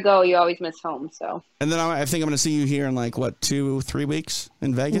where I go, you always miss home, so. And then I think I'm going to see you here in 2-3 weeks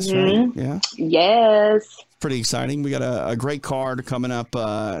in Vegas, right? Yeah? Yes. Pretty exciting. We got a great card coming up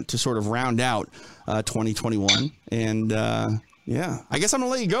to sort of round out 2021, and yeah, I guess I'm going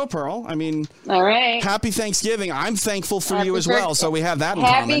to let you go, Pearl. I mean, all right. Happy Thanksgiving. I'm thankful for you as well, so we have that in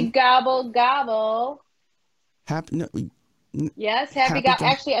common. Happy gobble gobble. Yes, happy gobble.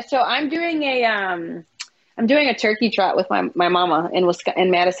 Actually, so I'm doing a turkey trot with my mama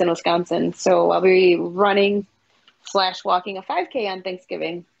in Madison, Wisconsin. So I'll be running / walking a 5K on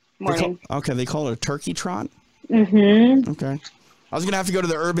Thanksgiving morning. They call it a turkey trot? Mm-hmm. Okay. I was going to have to go to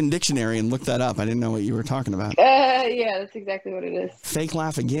the Urban Dictionary and look that up. I didn't know what you were talking about. Yeah, that's exactly what it is. Fake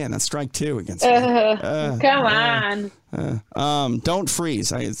laugh again. That's strike 2 against me. Come on. Don't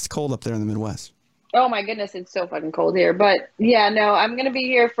freeze. It's cold up there in the Midwest. Oh, my goodness. It's so fucking cold here. But, yeah, no, I'm going to be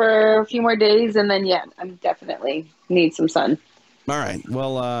here for a few more days. And then, yeah, I'm definitely need some sun. All right.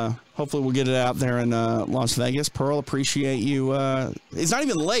 Well, hopefully we'll get it out there in Las Vegas. Pearl, appreciate you. It's not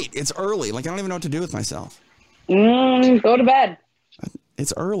even late. It's early. I don't even know what to do with myself. Go to bed.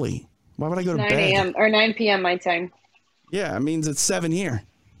 It's early. Why would I go to 9 bed? 9 a.m. or 9 p.m. my time. Yeah, it means it's 7 here.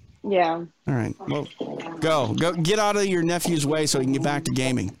 Yeah. All right. Well, go. Get out of your nephew's way so he can get back to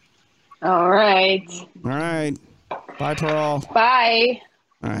gaming. All right. All right. Bye, Pearl. Bye.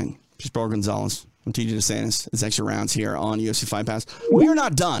 All right. She's Pearl Gonzalez. I'm TJ DeSantis. It's extra rounds here on UFC Fight Pass. We are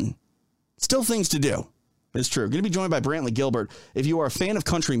not done. Still things to do. It's true. Going to be joined by Brantley Gilbert. If you are a fan of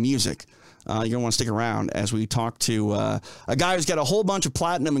country music, you're going to want to stick around as we talk to a guy who's got a whole bunch of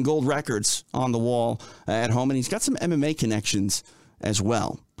platinum and gold records on the wall at home, and he's got some MMA connections as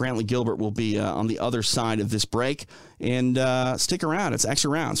well. Brantley Gilbert will be on the other side of this break, and stick around. It's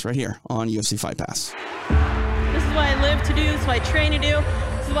extra rounds right here on UFC Fight Pass. This is what I live to do. This is what I train to do.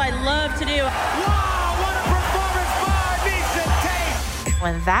 This is what I love to do. Wow, what a performance by Miesha Tate!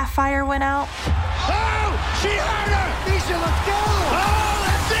 When that fire went out... Oh, she hurt her! Miesha, let's go! Oh,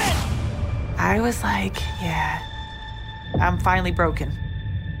 that's it! I was like, yeah, I'm finally broken.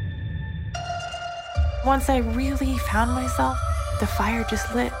 Once I really found myself, the fire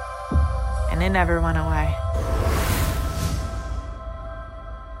just lit, and it never went away.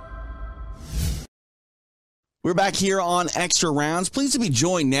 We're back here on Extra Rounds. Pleased to be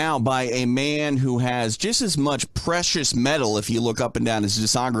joined now by a man who has just as much precious metal, if you look up and down his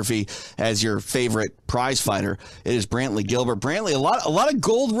discography, as your favorite prize fighter. It is Brantley Gilbert. Brantley, a lot of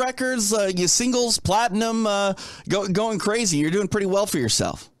gold records, your singles, platinum, going crazy. You're doing pretty well for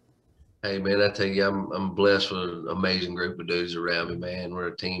yourself. Hey, man, I tell you, I'm blessed with an amazing group of dudes around me, man. We're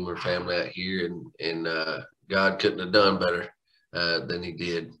a team, we're family out here, and God couldn't have done better than he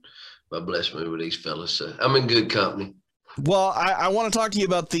did. blessed me with these fellas. So I'm in good company. Well, I want to talk to you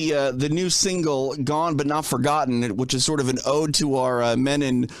about the new single, Gone But Not Forgotten, which is sort of an ode to our men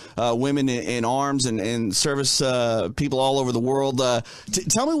and women in arms and service people all over the world.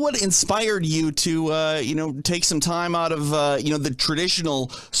 Tell me what inspired you to, take some time out of, the traditional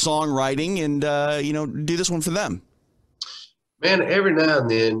songwriting and, do this one for them. Man, every now and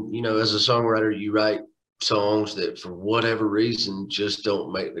then, as a songwriter, you write songs that for whatever reason just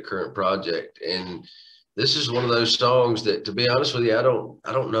don't make the current project. And this is one of those songs that, to be honest with you, I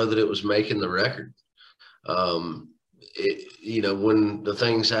don't know that it was making the record. When the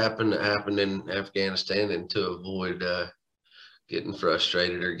things that happened in Afghanistan, and to avoid getting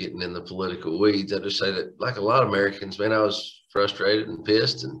frustrated or getting in the political weeds, I just say that, like a lot of Americans, man, I was frustrated and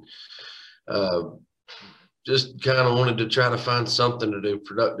pissed, and just kind of wanted to try to find something to do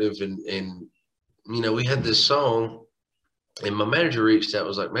productive. And we had this song, and my manager reached out,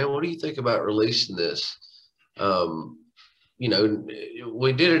 was like, man, what do you think about releasing this? We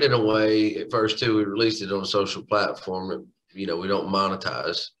did it in a way at first too. We released it on a social platform that, we don't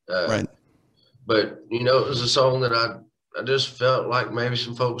monetize. Right. But, it was a song that I just felt like maybe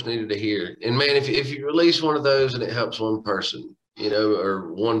some folks needed to hear. And man, if you release one of those and it helps one person,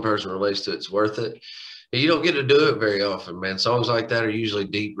 or one person relates to it, it's worth it. And you don't get to do it very often, man. Songs like that are usually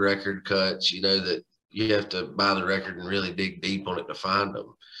deep record cuts, that you have to buy the record and really dig deep on it to find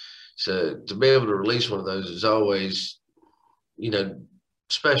them. So to be able to release one of those is always,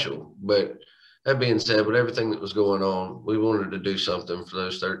 special. But that being said, with everything that was going on, we wanted to do something for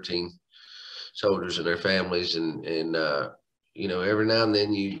those 13 soldiers and their families. And every now and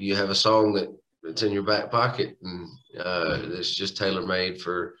then you have a song that's in your back pocket, and it's just tailor-made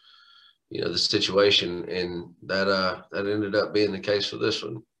for, the situation. And that ended up being the case for this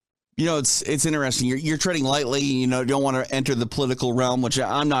one. It's interesting. You're treading lightly. You don't want to enter the political realm, which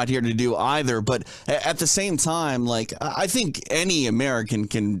I'm not here to do either. But at the same time, like, I think any American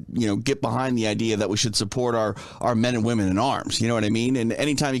can, get behind the idea that we should support our men and women in arms. You know what I mean? And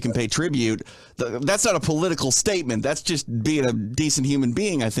anytime you can pay tribute, that's not a political statement. That's just being a decent human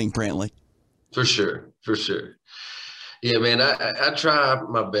being, I think, Brantley. For sure. Yeah, man, I try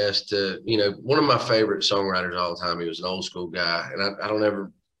my best to, one of my favorite songwriters all the time, he was an old school guy, and I don't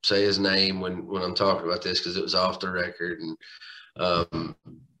ever say his name when I'm talking about this because it was off the record. And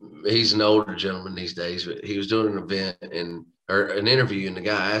he's an older gentleman these days, but he was doing an event or an interview, and the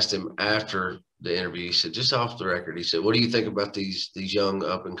guy asked him after the interview, he said, just off the record, he said, what do you think about these young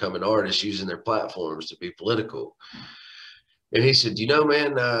up and coming artists using their platforms to be political? And he said,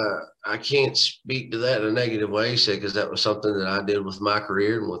 man, I can't speak to that in a negative way. He said, because that was something that I did with my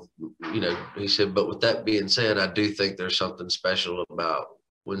career. And with, he said, but with that being said, I do think there's something special about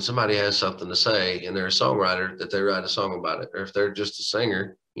when somebody has something to say and they're a songwriter, that they write a song about it. Or if they're just a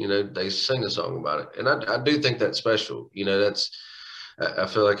singer, they sing a song about it. And I do think that's special. I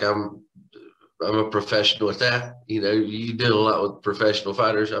feel like I'm a professional at that. You deal a lot with professional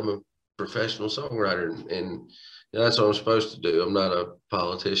fighters. I'm a professional songwriter, and that's what I'm supposed to do. I'm not a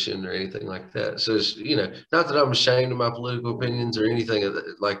politician or anything like that. So it's, not that I'm ashamed of my political opinions or anything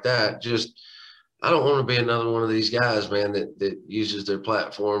like that. Just, I don't want to be another one of these guys, man, that uses their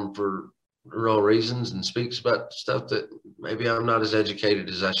platform for wrong reasons and speaks about stuff that maybe I'm not as educated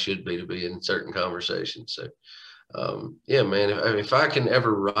as I should be to be in certain conversations. So, yeah, man, if I can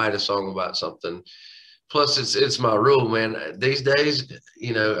ever write a song about something, plus it's my rule, man. These days,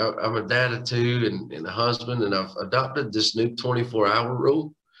 I'm a dad of two and a husband, and I've adopted this new 24-hour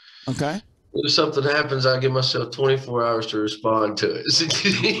rule. Okay. If something happens, I give myself 24 hours to respond to it.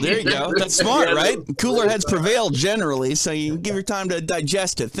 There you go. That's smart, right? Cooler heads prevail generally, so you give your time to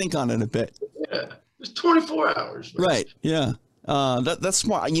digest it, think on it a bit. Yeah, it's 24 hours. Man. Right, yeah. That's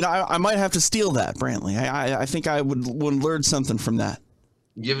smart. I might have to steal that, Brantley. I think I would learn something from that.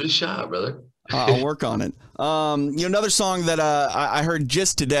 Give it a shot, brother. I'll work on it. Another song that I heard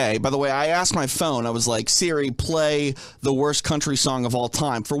just today. By the way, I asked my phone. I was like, Siri, play the worst country song of all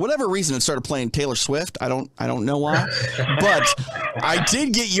time. For whatever reason, it started playing Taylor Swift. I don't know why, but I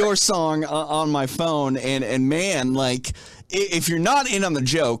did get your song on my phone. And man, like, if you're not in on the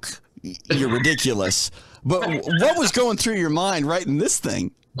joke, you're ridiculous. But what was going through your mind writing this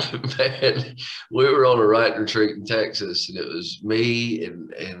thing? Man, we were on a writing retreat in Texas, and it was me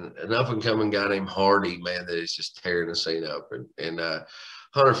and an up-and-coming guy named Hardy, man, that is just tearing the scene up, and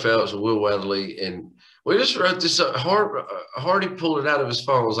Hunter Phelps and Will Weatherly, and we just wrote this up. Hardy pulled it out of his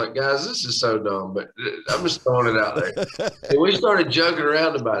phone. I was like, guys, this is so dumb, but I'm just throwing it out there. And we started joking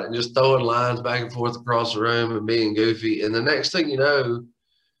around about it and just throwing lines back and forth across the room and being goofy, and the next thing you know,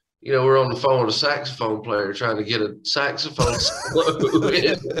 you know, we're on the phone with a saxophone player trying to get a saxophone solo in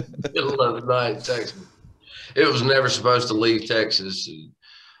the middle of the night in Texas. It was never supposed to leave Texas. And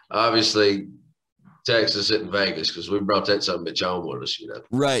obviously, Texas isn't Vegas because we brought that son of a bitch home with us, you know.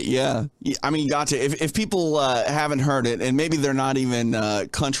 Right, yeah. I mean, gotcha. If people haven't heard it, and maybe they're not even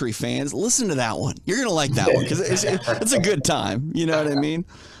country fans, listen to that one. You're going to like that one because it's a good time. You know what I mean?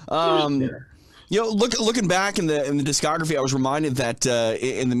 You know, looking back in the discography, I was reminded that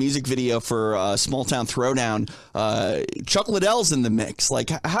in the music video for Small Town Throwdown, Chuck Liddell's in the mix.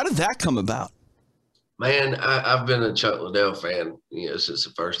 Like, how did that come about? Man, I've been a Chuck Liddell fan, you know, since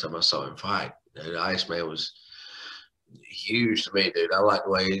the first time I saw him fight. The Iceman was huge to me, dude. I like the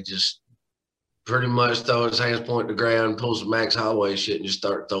way he just pretty much throw his hands point to the ground, pulls some Max Holloway shit, and just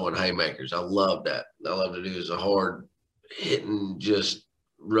start throwing haymakers. I love that. I love to do is a hard hitting, just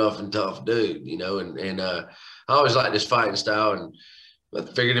rough and tough dude, you know. And I always liked his fighting style, and I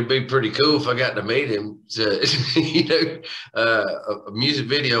figured it'd be pretty cool if I got to meet him. To, you know, a music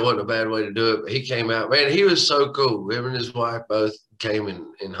video wasn't a bad way to do it, but he came out, man. He was so cool. Him and his wife both came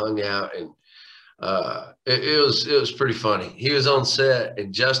and hung out, and it was pretty funny. He was on set,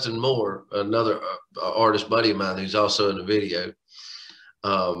 and Justin Moore, another artist buddy of mine who's also in the video,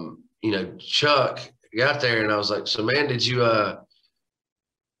 you know, Chuck got there, and I was like, so man, did you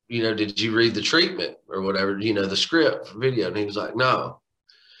you know, did you read the treatment or whatever, you know, the script for video? And he was like, no.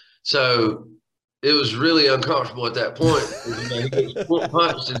 So it was really uncomfortable at that point. You know, he gets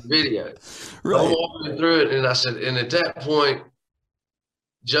punched in the video. Right. I'm walking through it, and I said, and at that point,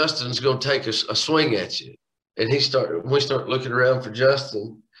 Justin's going to take a swing at you. And we start looking around for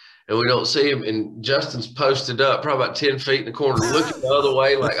Justin, and we don't see him. And Justin's posted up probably about 10 feet in the corner, looking the other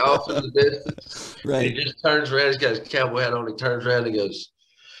way, like off in the distance. Right. And he just turns around. He's got his cowboy hat on. He turns around and goes,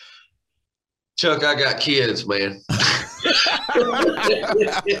 Chuck, I got kids, man. It's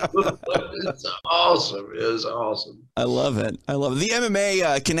awesome. It was awesome. I love it. I love it. The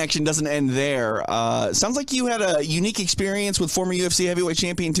MMA connection doesn't end there. Sounds like you had a unique experience with former UFC heavyweight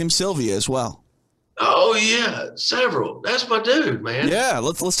champion Tim Sylvia as well. Oh yeah, several. That's my dude, man. Yeah,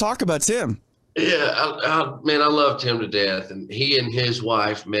 let's talk about Tim. Yeah, man, I love Tim to death, and he and his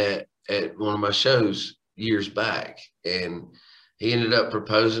wife met at one of my shows years back, and he ended up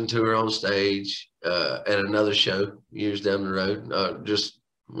proposing to her on stage at another show years down the road, just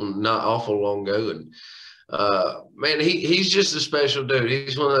not awful long ago. And man, he's just a special dude.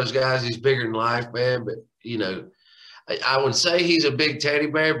 He's one of those guys. He's bigger than life, man. But you know, I would say he's a big teddy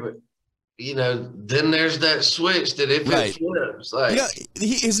bear, but you know, then there's that switch that if it flips, like, you know,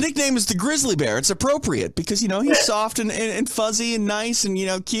 his nickname is the Grizzly Bear. It's appropriate because, you know, he's soft and fuzzy and nice and, you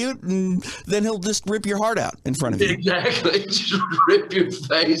know, cute, and then he'll just rip your heart out in front of you. Exactly. Just rip your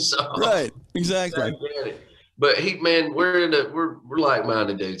face off. Right. Exactly. But man, we're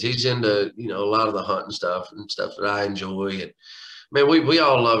like-minded dudes. He's into, you know, a lot of the hunting stuff and stuff that I enjoy. And man, we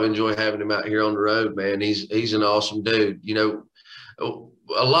all enjoy having him out here on the road, man. He's an awesome dude. You know,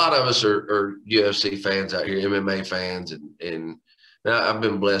 a lot of us are UFC fans out here, MMA fans, and I've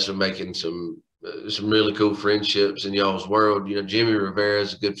been blessed with making some really cool friendships in y'all's world. You know, Jimmy Rivera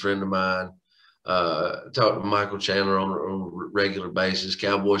is a good friend of mine. Talk to Michael Chandler on a regular basis.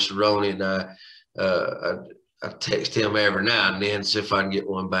 Cowboy Cerrone and I text him every now and then, see if I can get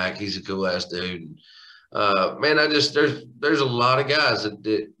one back. He's a cool ass dude. Man, there's a lot of guys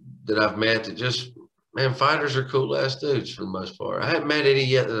that I've met that just, man, fighters are cool ass dudes for the most part. I haven't met any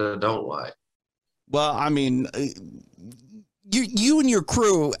yet that I don't like. Well, I mean, you and your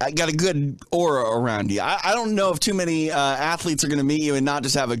crew got a good aura around you. I don't know if too many athletes are going to meet you and not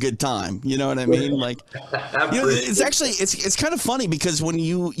just have a good time. You know what I mean? Like, you know, it's actually it's kind of funny because when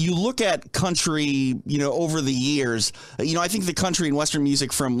you look at country, you know, over the years, you know, I think the country and Western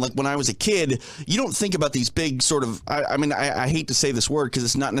music from like when I was a kid, you don't think about these big sort of. I mean, I hate to say this word because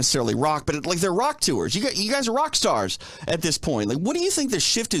it's not necessarily rock, but like they're rock tours. You guys are rock stars at this point. Like, what do you think the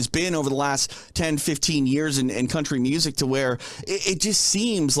shift has been over the last 10, 15 years in country music to where it just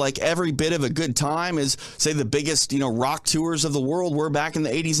seems like every bit of a good time is, say, the biggest, you know, rock tours of the world were back in the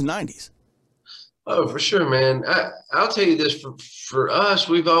 80s and 90s. Oh, for sure, man. I'll tell you this, for us,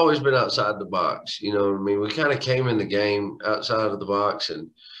 we've always been outside the box. You know what I mean? We kind of came in the game outside of the box, and,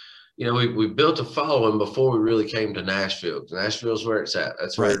 you know, we built a following before we really came to Nashville. Nashville's where it's at.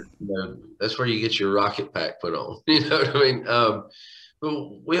 That's where, you know, that's where you get your rocket pack put on. You know what I mean?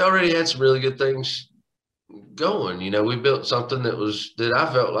 But we already had some really good things going. You know, we built something that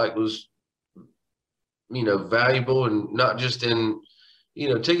I felt like was, you know, valuable, and not just in, you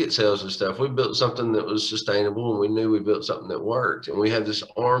know, ticket sales and stuff. We built something that was sustainable, and we knew we built something that worked. And we have this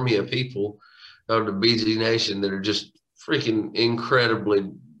army of people of the BG Nation that are just freaking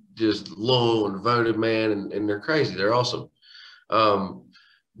incredibly just loyal and devoted, man, and they're crazy. They're awesome.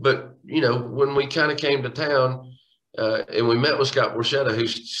 But, you know, when we kind of came to town and we met with Scott Borchetta,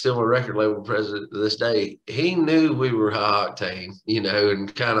 who's still a record label president to this day, he knew we were high octane, you know,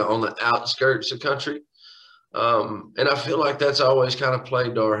 and kind of on the outskirts of country. And I feel like that's always kind of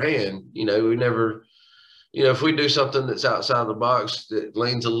played to our hand. You know, we never, you know, if we do something that's outside the box that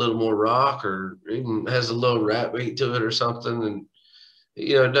leans a little more rock or even has a little rap beat to it or something, and,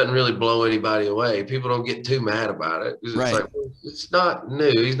 you know, it doesn't really blow anybody away. People don't get too mad about it. It's right. like, well, it's not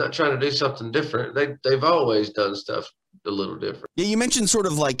new. He's not trying to do something different. They've always done stuff a little different. Yeah, you mentioned sort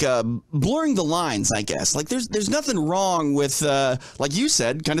of like blurring the lines, I guess. Like there's nothing wrong with, like you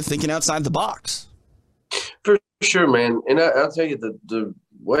said, kind of thinking outside the box. For sure, man. And I'll tell you, the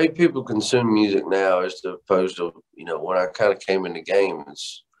way people consume music now as opposed to, you know, when I kind of came in the game,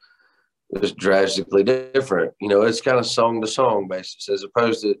 it's drastically different. You know, it's kind of song to song basis as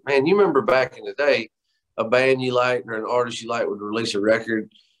opposed to, man, you remember back in the day, a band you liked or an artist you liked would release a record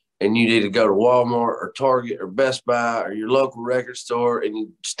and you need to go to Walmart or Target or Best Buy or your local record store and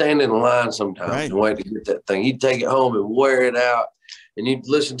you stand in a line sometimes and wait to get that thing. You'd take it home and wear it out and you'd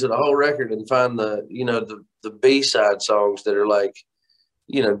listen to the whole record and find the, you know, the B-side songs that are like,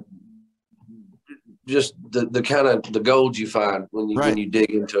 you know, just the kind of the gold you find when you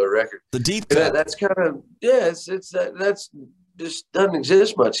dig into a record. The deep cut. That's kind of, yeah, that's just doesn't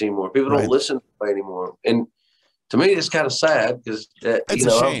exist much anymore. People don't listen to it anymore. And to me, it's kind of sad because, you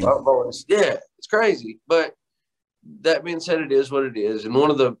know, I've always, it's crazy. But that being said, it is what it is. And one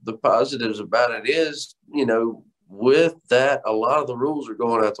of the positives about it is, you know, with that, a lot of the rules are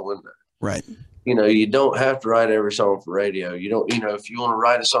going out the window. Right. You know, you don't have to write every song for radio. You don't, you know, if you want to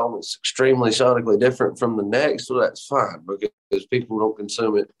write a song that's extremely sonically different from the next, well, that's fine because people don't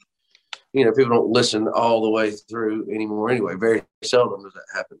consume it. You know, people don't listen all the way through anymore anyway. Very seldom does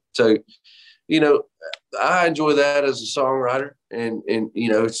that happen. So, you know, I enjoy that as a songwriter and,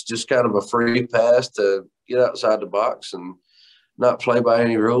 you know, it's just kind of a free pass to get outside the box and not play by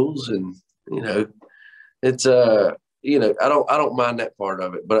any rules. And, you know, it's, you know, I don't mind that part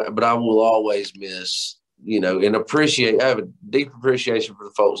of it, but I will always miss, you know, and appreciate. I have a deep appreciation for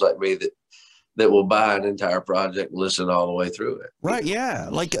the folks like me that will buy an entire project and listen all the way through it. Right. Yeah.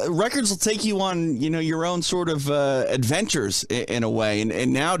 Like records will take you on, you know, your own sort of adventures in a way.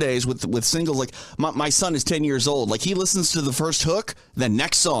 And nowadays with singles, like my son is 10 years old. Like he listens to the first hook, the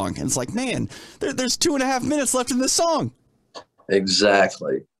next song. And it's like, man, there's 2.5 minutes left in this song.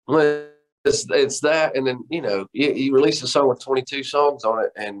 Exactly. Well, it's that, and then, you know, you release a song with 22 songs on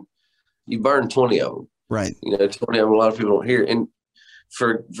it, and you burn 20 of them. Right. You know, 20 of them a lot of people don't hear. And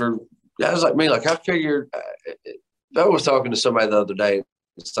for guys like me, like I figured, I was talking to somebody the other day.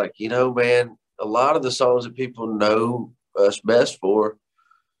 It's like, you know, man, a lot of the songs that people know us best for,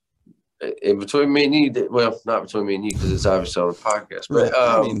 and between me and you, well, not between me and you because it's obviously on a podcast, but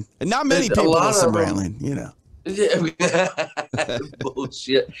I mean, and not many people listen, Brantley, you know. Yeah,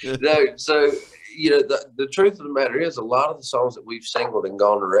 bullshit. No, so you know the truth of the matter is, a lot of the songs that we've singled and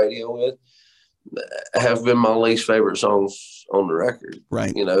gone to radio with have been my least favorite songs on the record.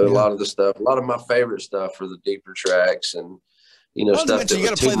 Right. You know, a lot of the stuff, a lot of my favorite stuff are the deeper tracks, and you know, stuff that you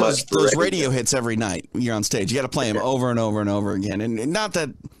got to play those radio hits every night when you're on stage. You got to play them over and over and over again, and not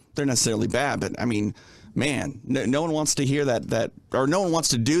that they're necessarily bad, but I mean. Man, no one wants to hear that, or no one wants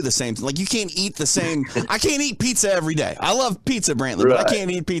to do the same. Like you can't eat the same. I can't eat pizza every day. I love pizza, Brantley, but I can't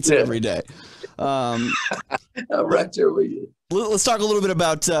eat pizza every day. I'm right there with you. Let's talk a little bit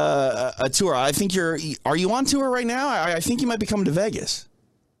about a tour. I think are you on tour right now? I think you might be coming to Vegas.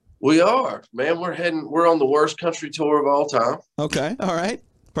 We are, man. We're on the worst country tour of all time. Okay. All right.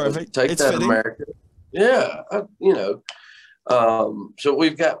 Perfect. Take that, fitting. America. Yeah. You know. So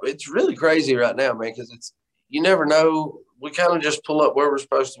it's really crazy right now, man, because you never know. We kind of just pull up where we're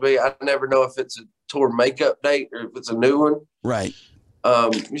supposed to be. I never know if it's a tour makeup date or if it's a new one. Right.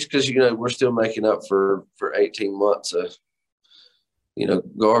 Just because, you know, we're still making up for 18 months of, you know,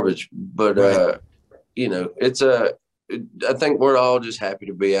 garbage. But, right. You know, I think we're all just happy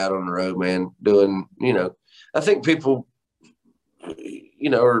to be out on the road, man, doing, you know, I think people, you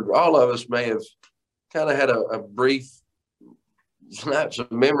know, or all of us may have kind of had a brief snaps of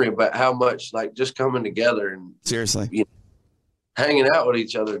memory about how much like just coming together and seriously, you know, hanging out with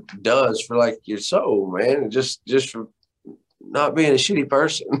each other does for like your soul, man, and just for not being a shitty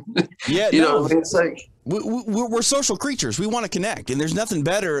person. Yeah, you know what I mean? It's like we're social creatures. We want to connect, and there's nothing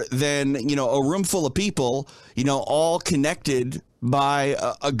better than, you know, a room full of people, you know, all connected by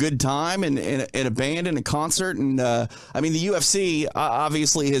a good time and a band and a concert. And I mean, the UFC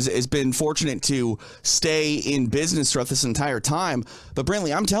obviously has been fortunate to stay in business throughout this entire time. But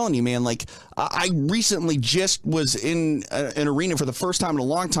Brantley, I'm telling you, man, like I recently just was in an arena for the first time in a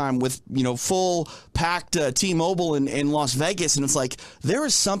long time with, full packed T-Mobile in Las Vegas. And it's like, there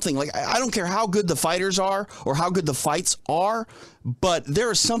is something like, I don't care how good the fighters are or how good the fights are, but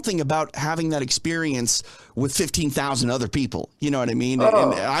there is something about having that experience with 15,000 other people. You know what I mean?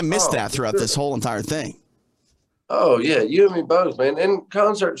 And I missed that throughout this whole entire thing. Oh, yeah. You and me both, man. And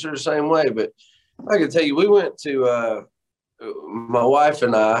concerts are the same way. But I can tell you, we went to my wife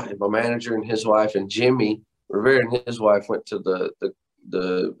and I, and my manager and his wife, and Jimmy Rivera and his wife went to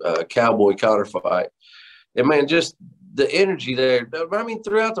the Cowboy Conor fight. And, man, just the energy there. I mean,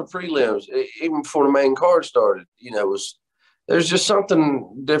 throughout the prelims, even before the main card started, there's just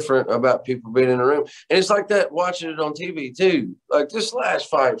something different about people being in the room. And it's like that watching it on TV, too. Like this last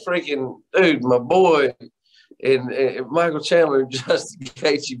fight, freaking, dude, my boy and Michael Chandler and Justin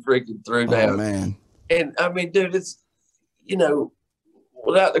Gaethje freaking threw down. Oh, man. And, I mean, dude, it's,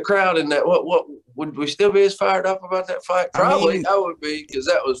 without the crowd in that, what would we still be as fired up about that fight? Probably. I would be, because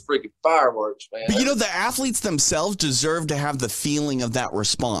that was freaking fireworks, man. But, the athletes themselves deserve to have the feeling of that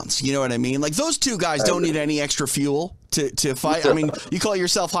response. You know what I mean? Like, those two guys don't need any extra fuel to fight. I mean, you call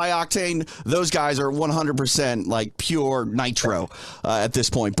yourself high octane, those guys are 100% like pure nitro at this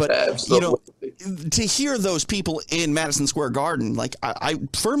point. But, to hear those people in Madison Square Garden, like, I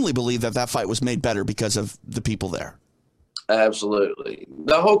firmly believe that fight was made better because of the people there. Absolutely.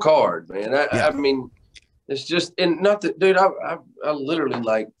 The whole card, man. I mean, it's just, and not that, dude, I literally,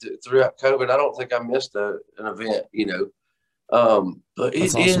 like, throughout COVID, I don't think I missed an event, but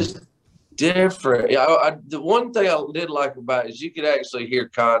it is different. Yeah, the one thing I did like about it is you could actually hear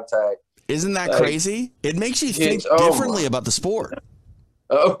contact. Isn't that crazy? It makes you think differently about the sport.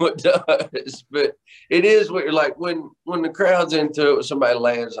 Oh, it does. But it is what you're like when the crowd's into it, when somebody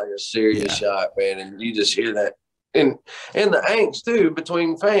lands like a serious shot, man, and you just hear that. And the angst too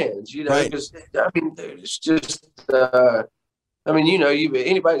between fans, because I mean, dude, it's just, I mean,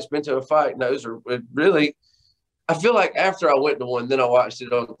 anybody that's been to a fight knows, or it really, I feel like after I went to one, then I watched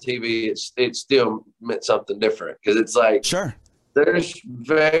it on TV. It still meant something different because it's like, sure, there's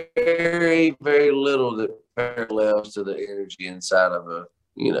very, very little that parallels to the energy inside of a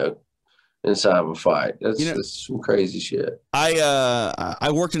fight. That's some crazy shit.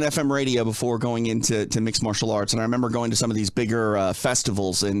 I worked in FM radio before going into mixed martial arts, and I remember going to some of these bigger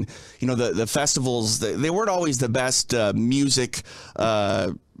festivals, and the festivals, they weren't always the best music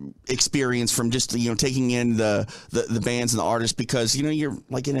experience from just taking in the bands and the artists, because you're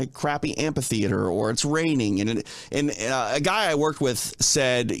like in a crappy amphitheater or it's raining, and a guy I worked with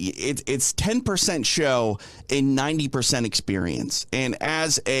said it's 10% show and 90% experience. And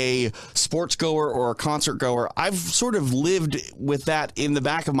as a sports goer or a concert goer, I've sort of lived with that in the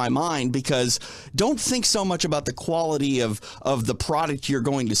back of my mind, because don't think so much about the quality of the product you're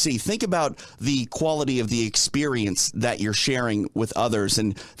going to see. Think about the quality of the experience that you're sharing with others.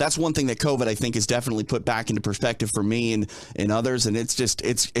 And that's one thing that COVID, I think, has definitely put back into perspective for me and others. And it's just,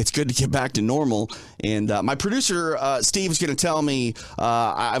 it's good to get back to normal. And my producer, Steve's going to tell me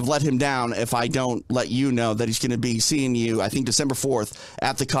I've let him down if I don't let you know that he's going to be seeing you, I think, December 4th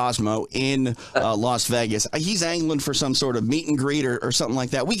at the Cosmo in Las Vegas. He's angling for some sort of meet and greet or something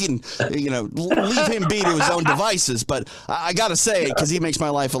like that. We can, leave him be to his own devices. But I got to say it because he makes my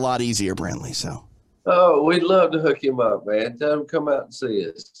life a lot easier, Brantley. So. Oh, we'd love to hook him up, man. Tell him to come out and see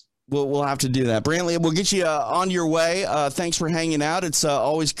us. We'll have to do that. Brantley, we'll get you on your way. Thanks for hanging out. It's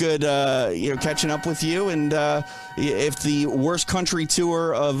always good, catching up with you. And if the worst country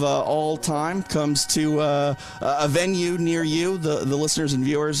tour of all time comes to a venue near you, the listeners and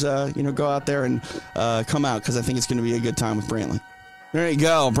viewers, go out there and come out, because I think it's going to be a good time with Brantley. There you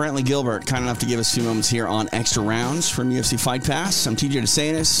go. Brantley Gilbert, kind enough to give us a few moments here on Extra Rounds from UFC Fight Pass. I'm TJ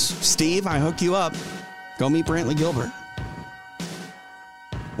DeSantis. Steve, I hook you up. Go meet Brantley Gilbert.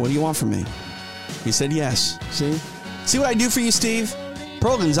 What do you want from me? He said yes. See what I do for you, Steve?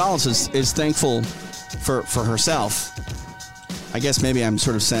 Pearl Gonzalez is thankful for herself. I guess maybe I'm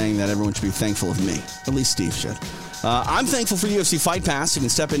sort of saying that everyone should be thankful of me. At least Steve should. I'm thankful for UFC Fight Pass. You can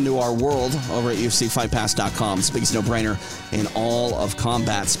step into our world over at UFCFightPass.com. It's the biggest no-brainer in all of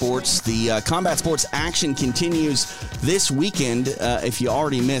combat sports. The combat sports action continues this weekend. If you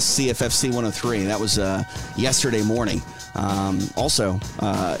already missed CFFC 103, that was yesterday morning. Also,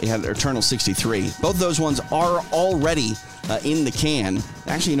 it had Eternal 63. Both those ones are already in the can.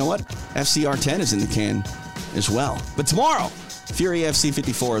 Actually, you know what? FCR 10 is in the can as well. But tomorrow, Fury FC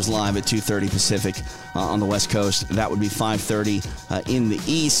 54 is live at 2:30 Pacific on the West Coast. That would be 5:30 in the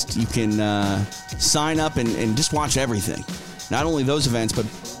East. You can sign up and just watch everything. Not only those events, but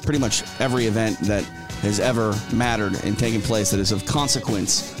pretty much every event that has ever mattered and taken place that is of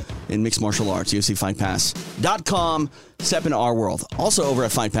consequence in mixed martial arts. UFCFightPass.com. Step into our world. Also over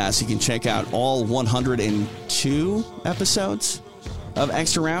at Fight Pass, you can check out all 102 episodes of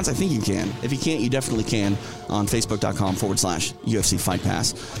Extra Rounds. I think you can. If you can't, you definitely can on Facebook.com/UFC Fight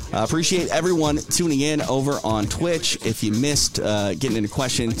Pass. Appreciate everyone tuning in over on Twitch. If you missed getting into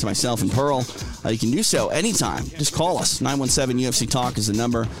question to myself and Pearl, you can do so anytime. Just call us. 917 UFC Talk is the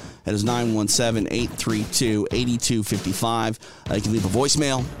number. That is 917-832-8255. You can leave a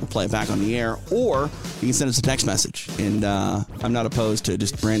voicemail. We'll play it back on the air. Or you can send us a text message. And I'm not opposed to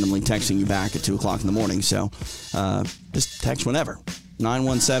just randomly texting you back at 2 o'clock in the morning. So just text whenever.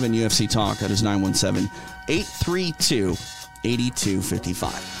 917 UFC Talk. That is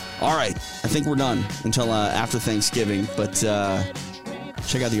 917-832-8255. All right. I think we're done until after Thanksgiving. But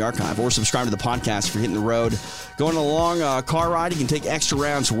check out the archive or subscribe to the podcast if you're hitting the road. Going along a car ride, you can take Extra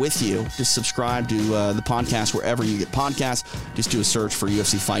Rounds with you. Just subscribe to the podcast wherever you get podcasts. Just do a search for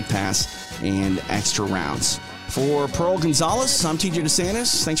UFC Fight Pass and Extra Rounds. For Pearl Gonzalez, I'm TJ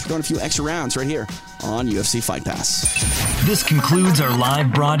DeSantis. Thanks for going a few extra rounds right here on UFC Fight Pass. This concludes our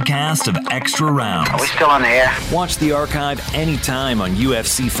live broadcast of Extra Rounds. Are we still on the air? Watch the archive anytime on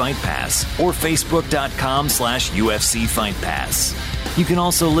UFC Fight Pass or Facebook.com/UFC Fight Pass. You can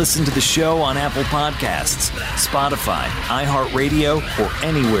also listen to the show on Apple Podcasts, Spotify, iHeartRadio, or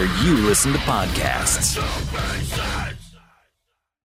anywhere you listen to podcasts.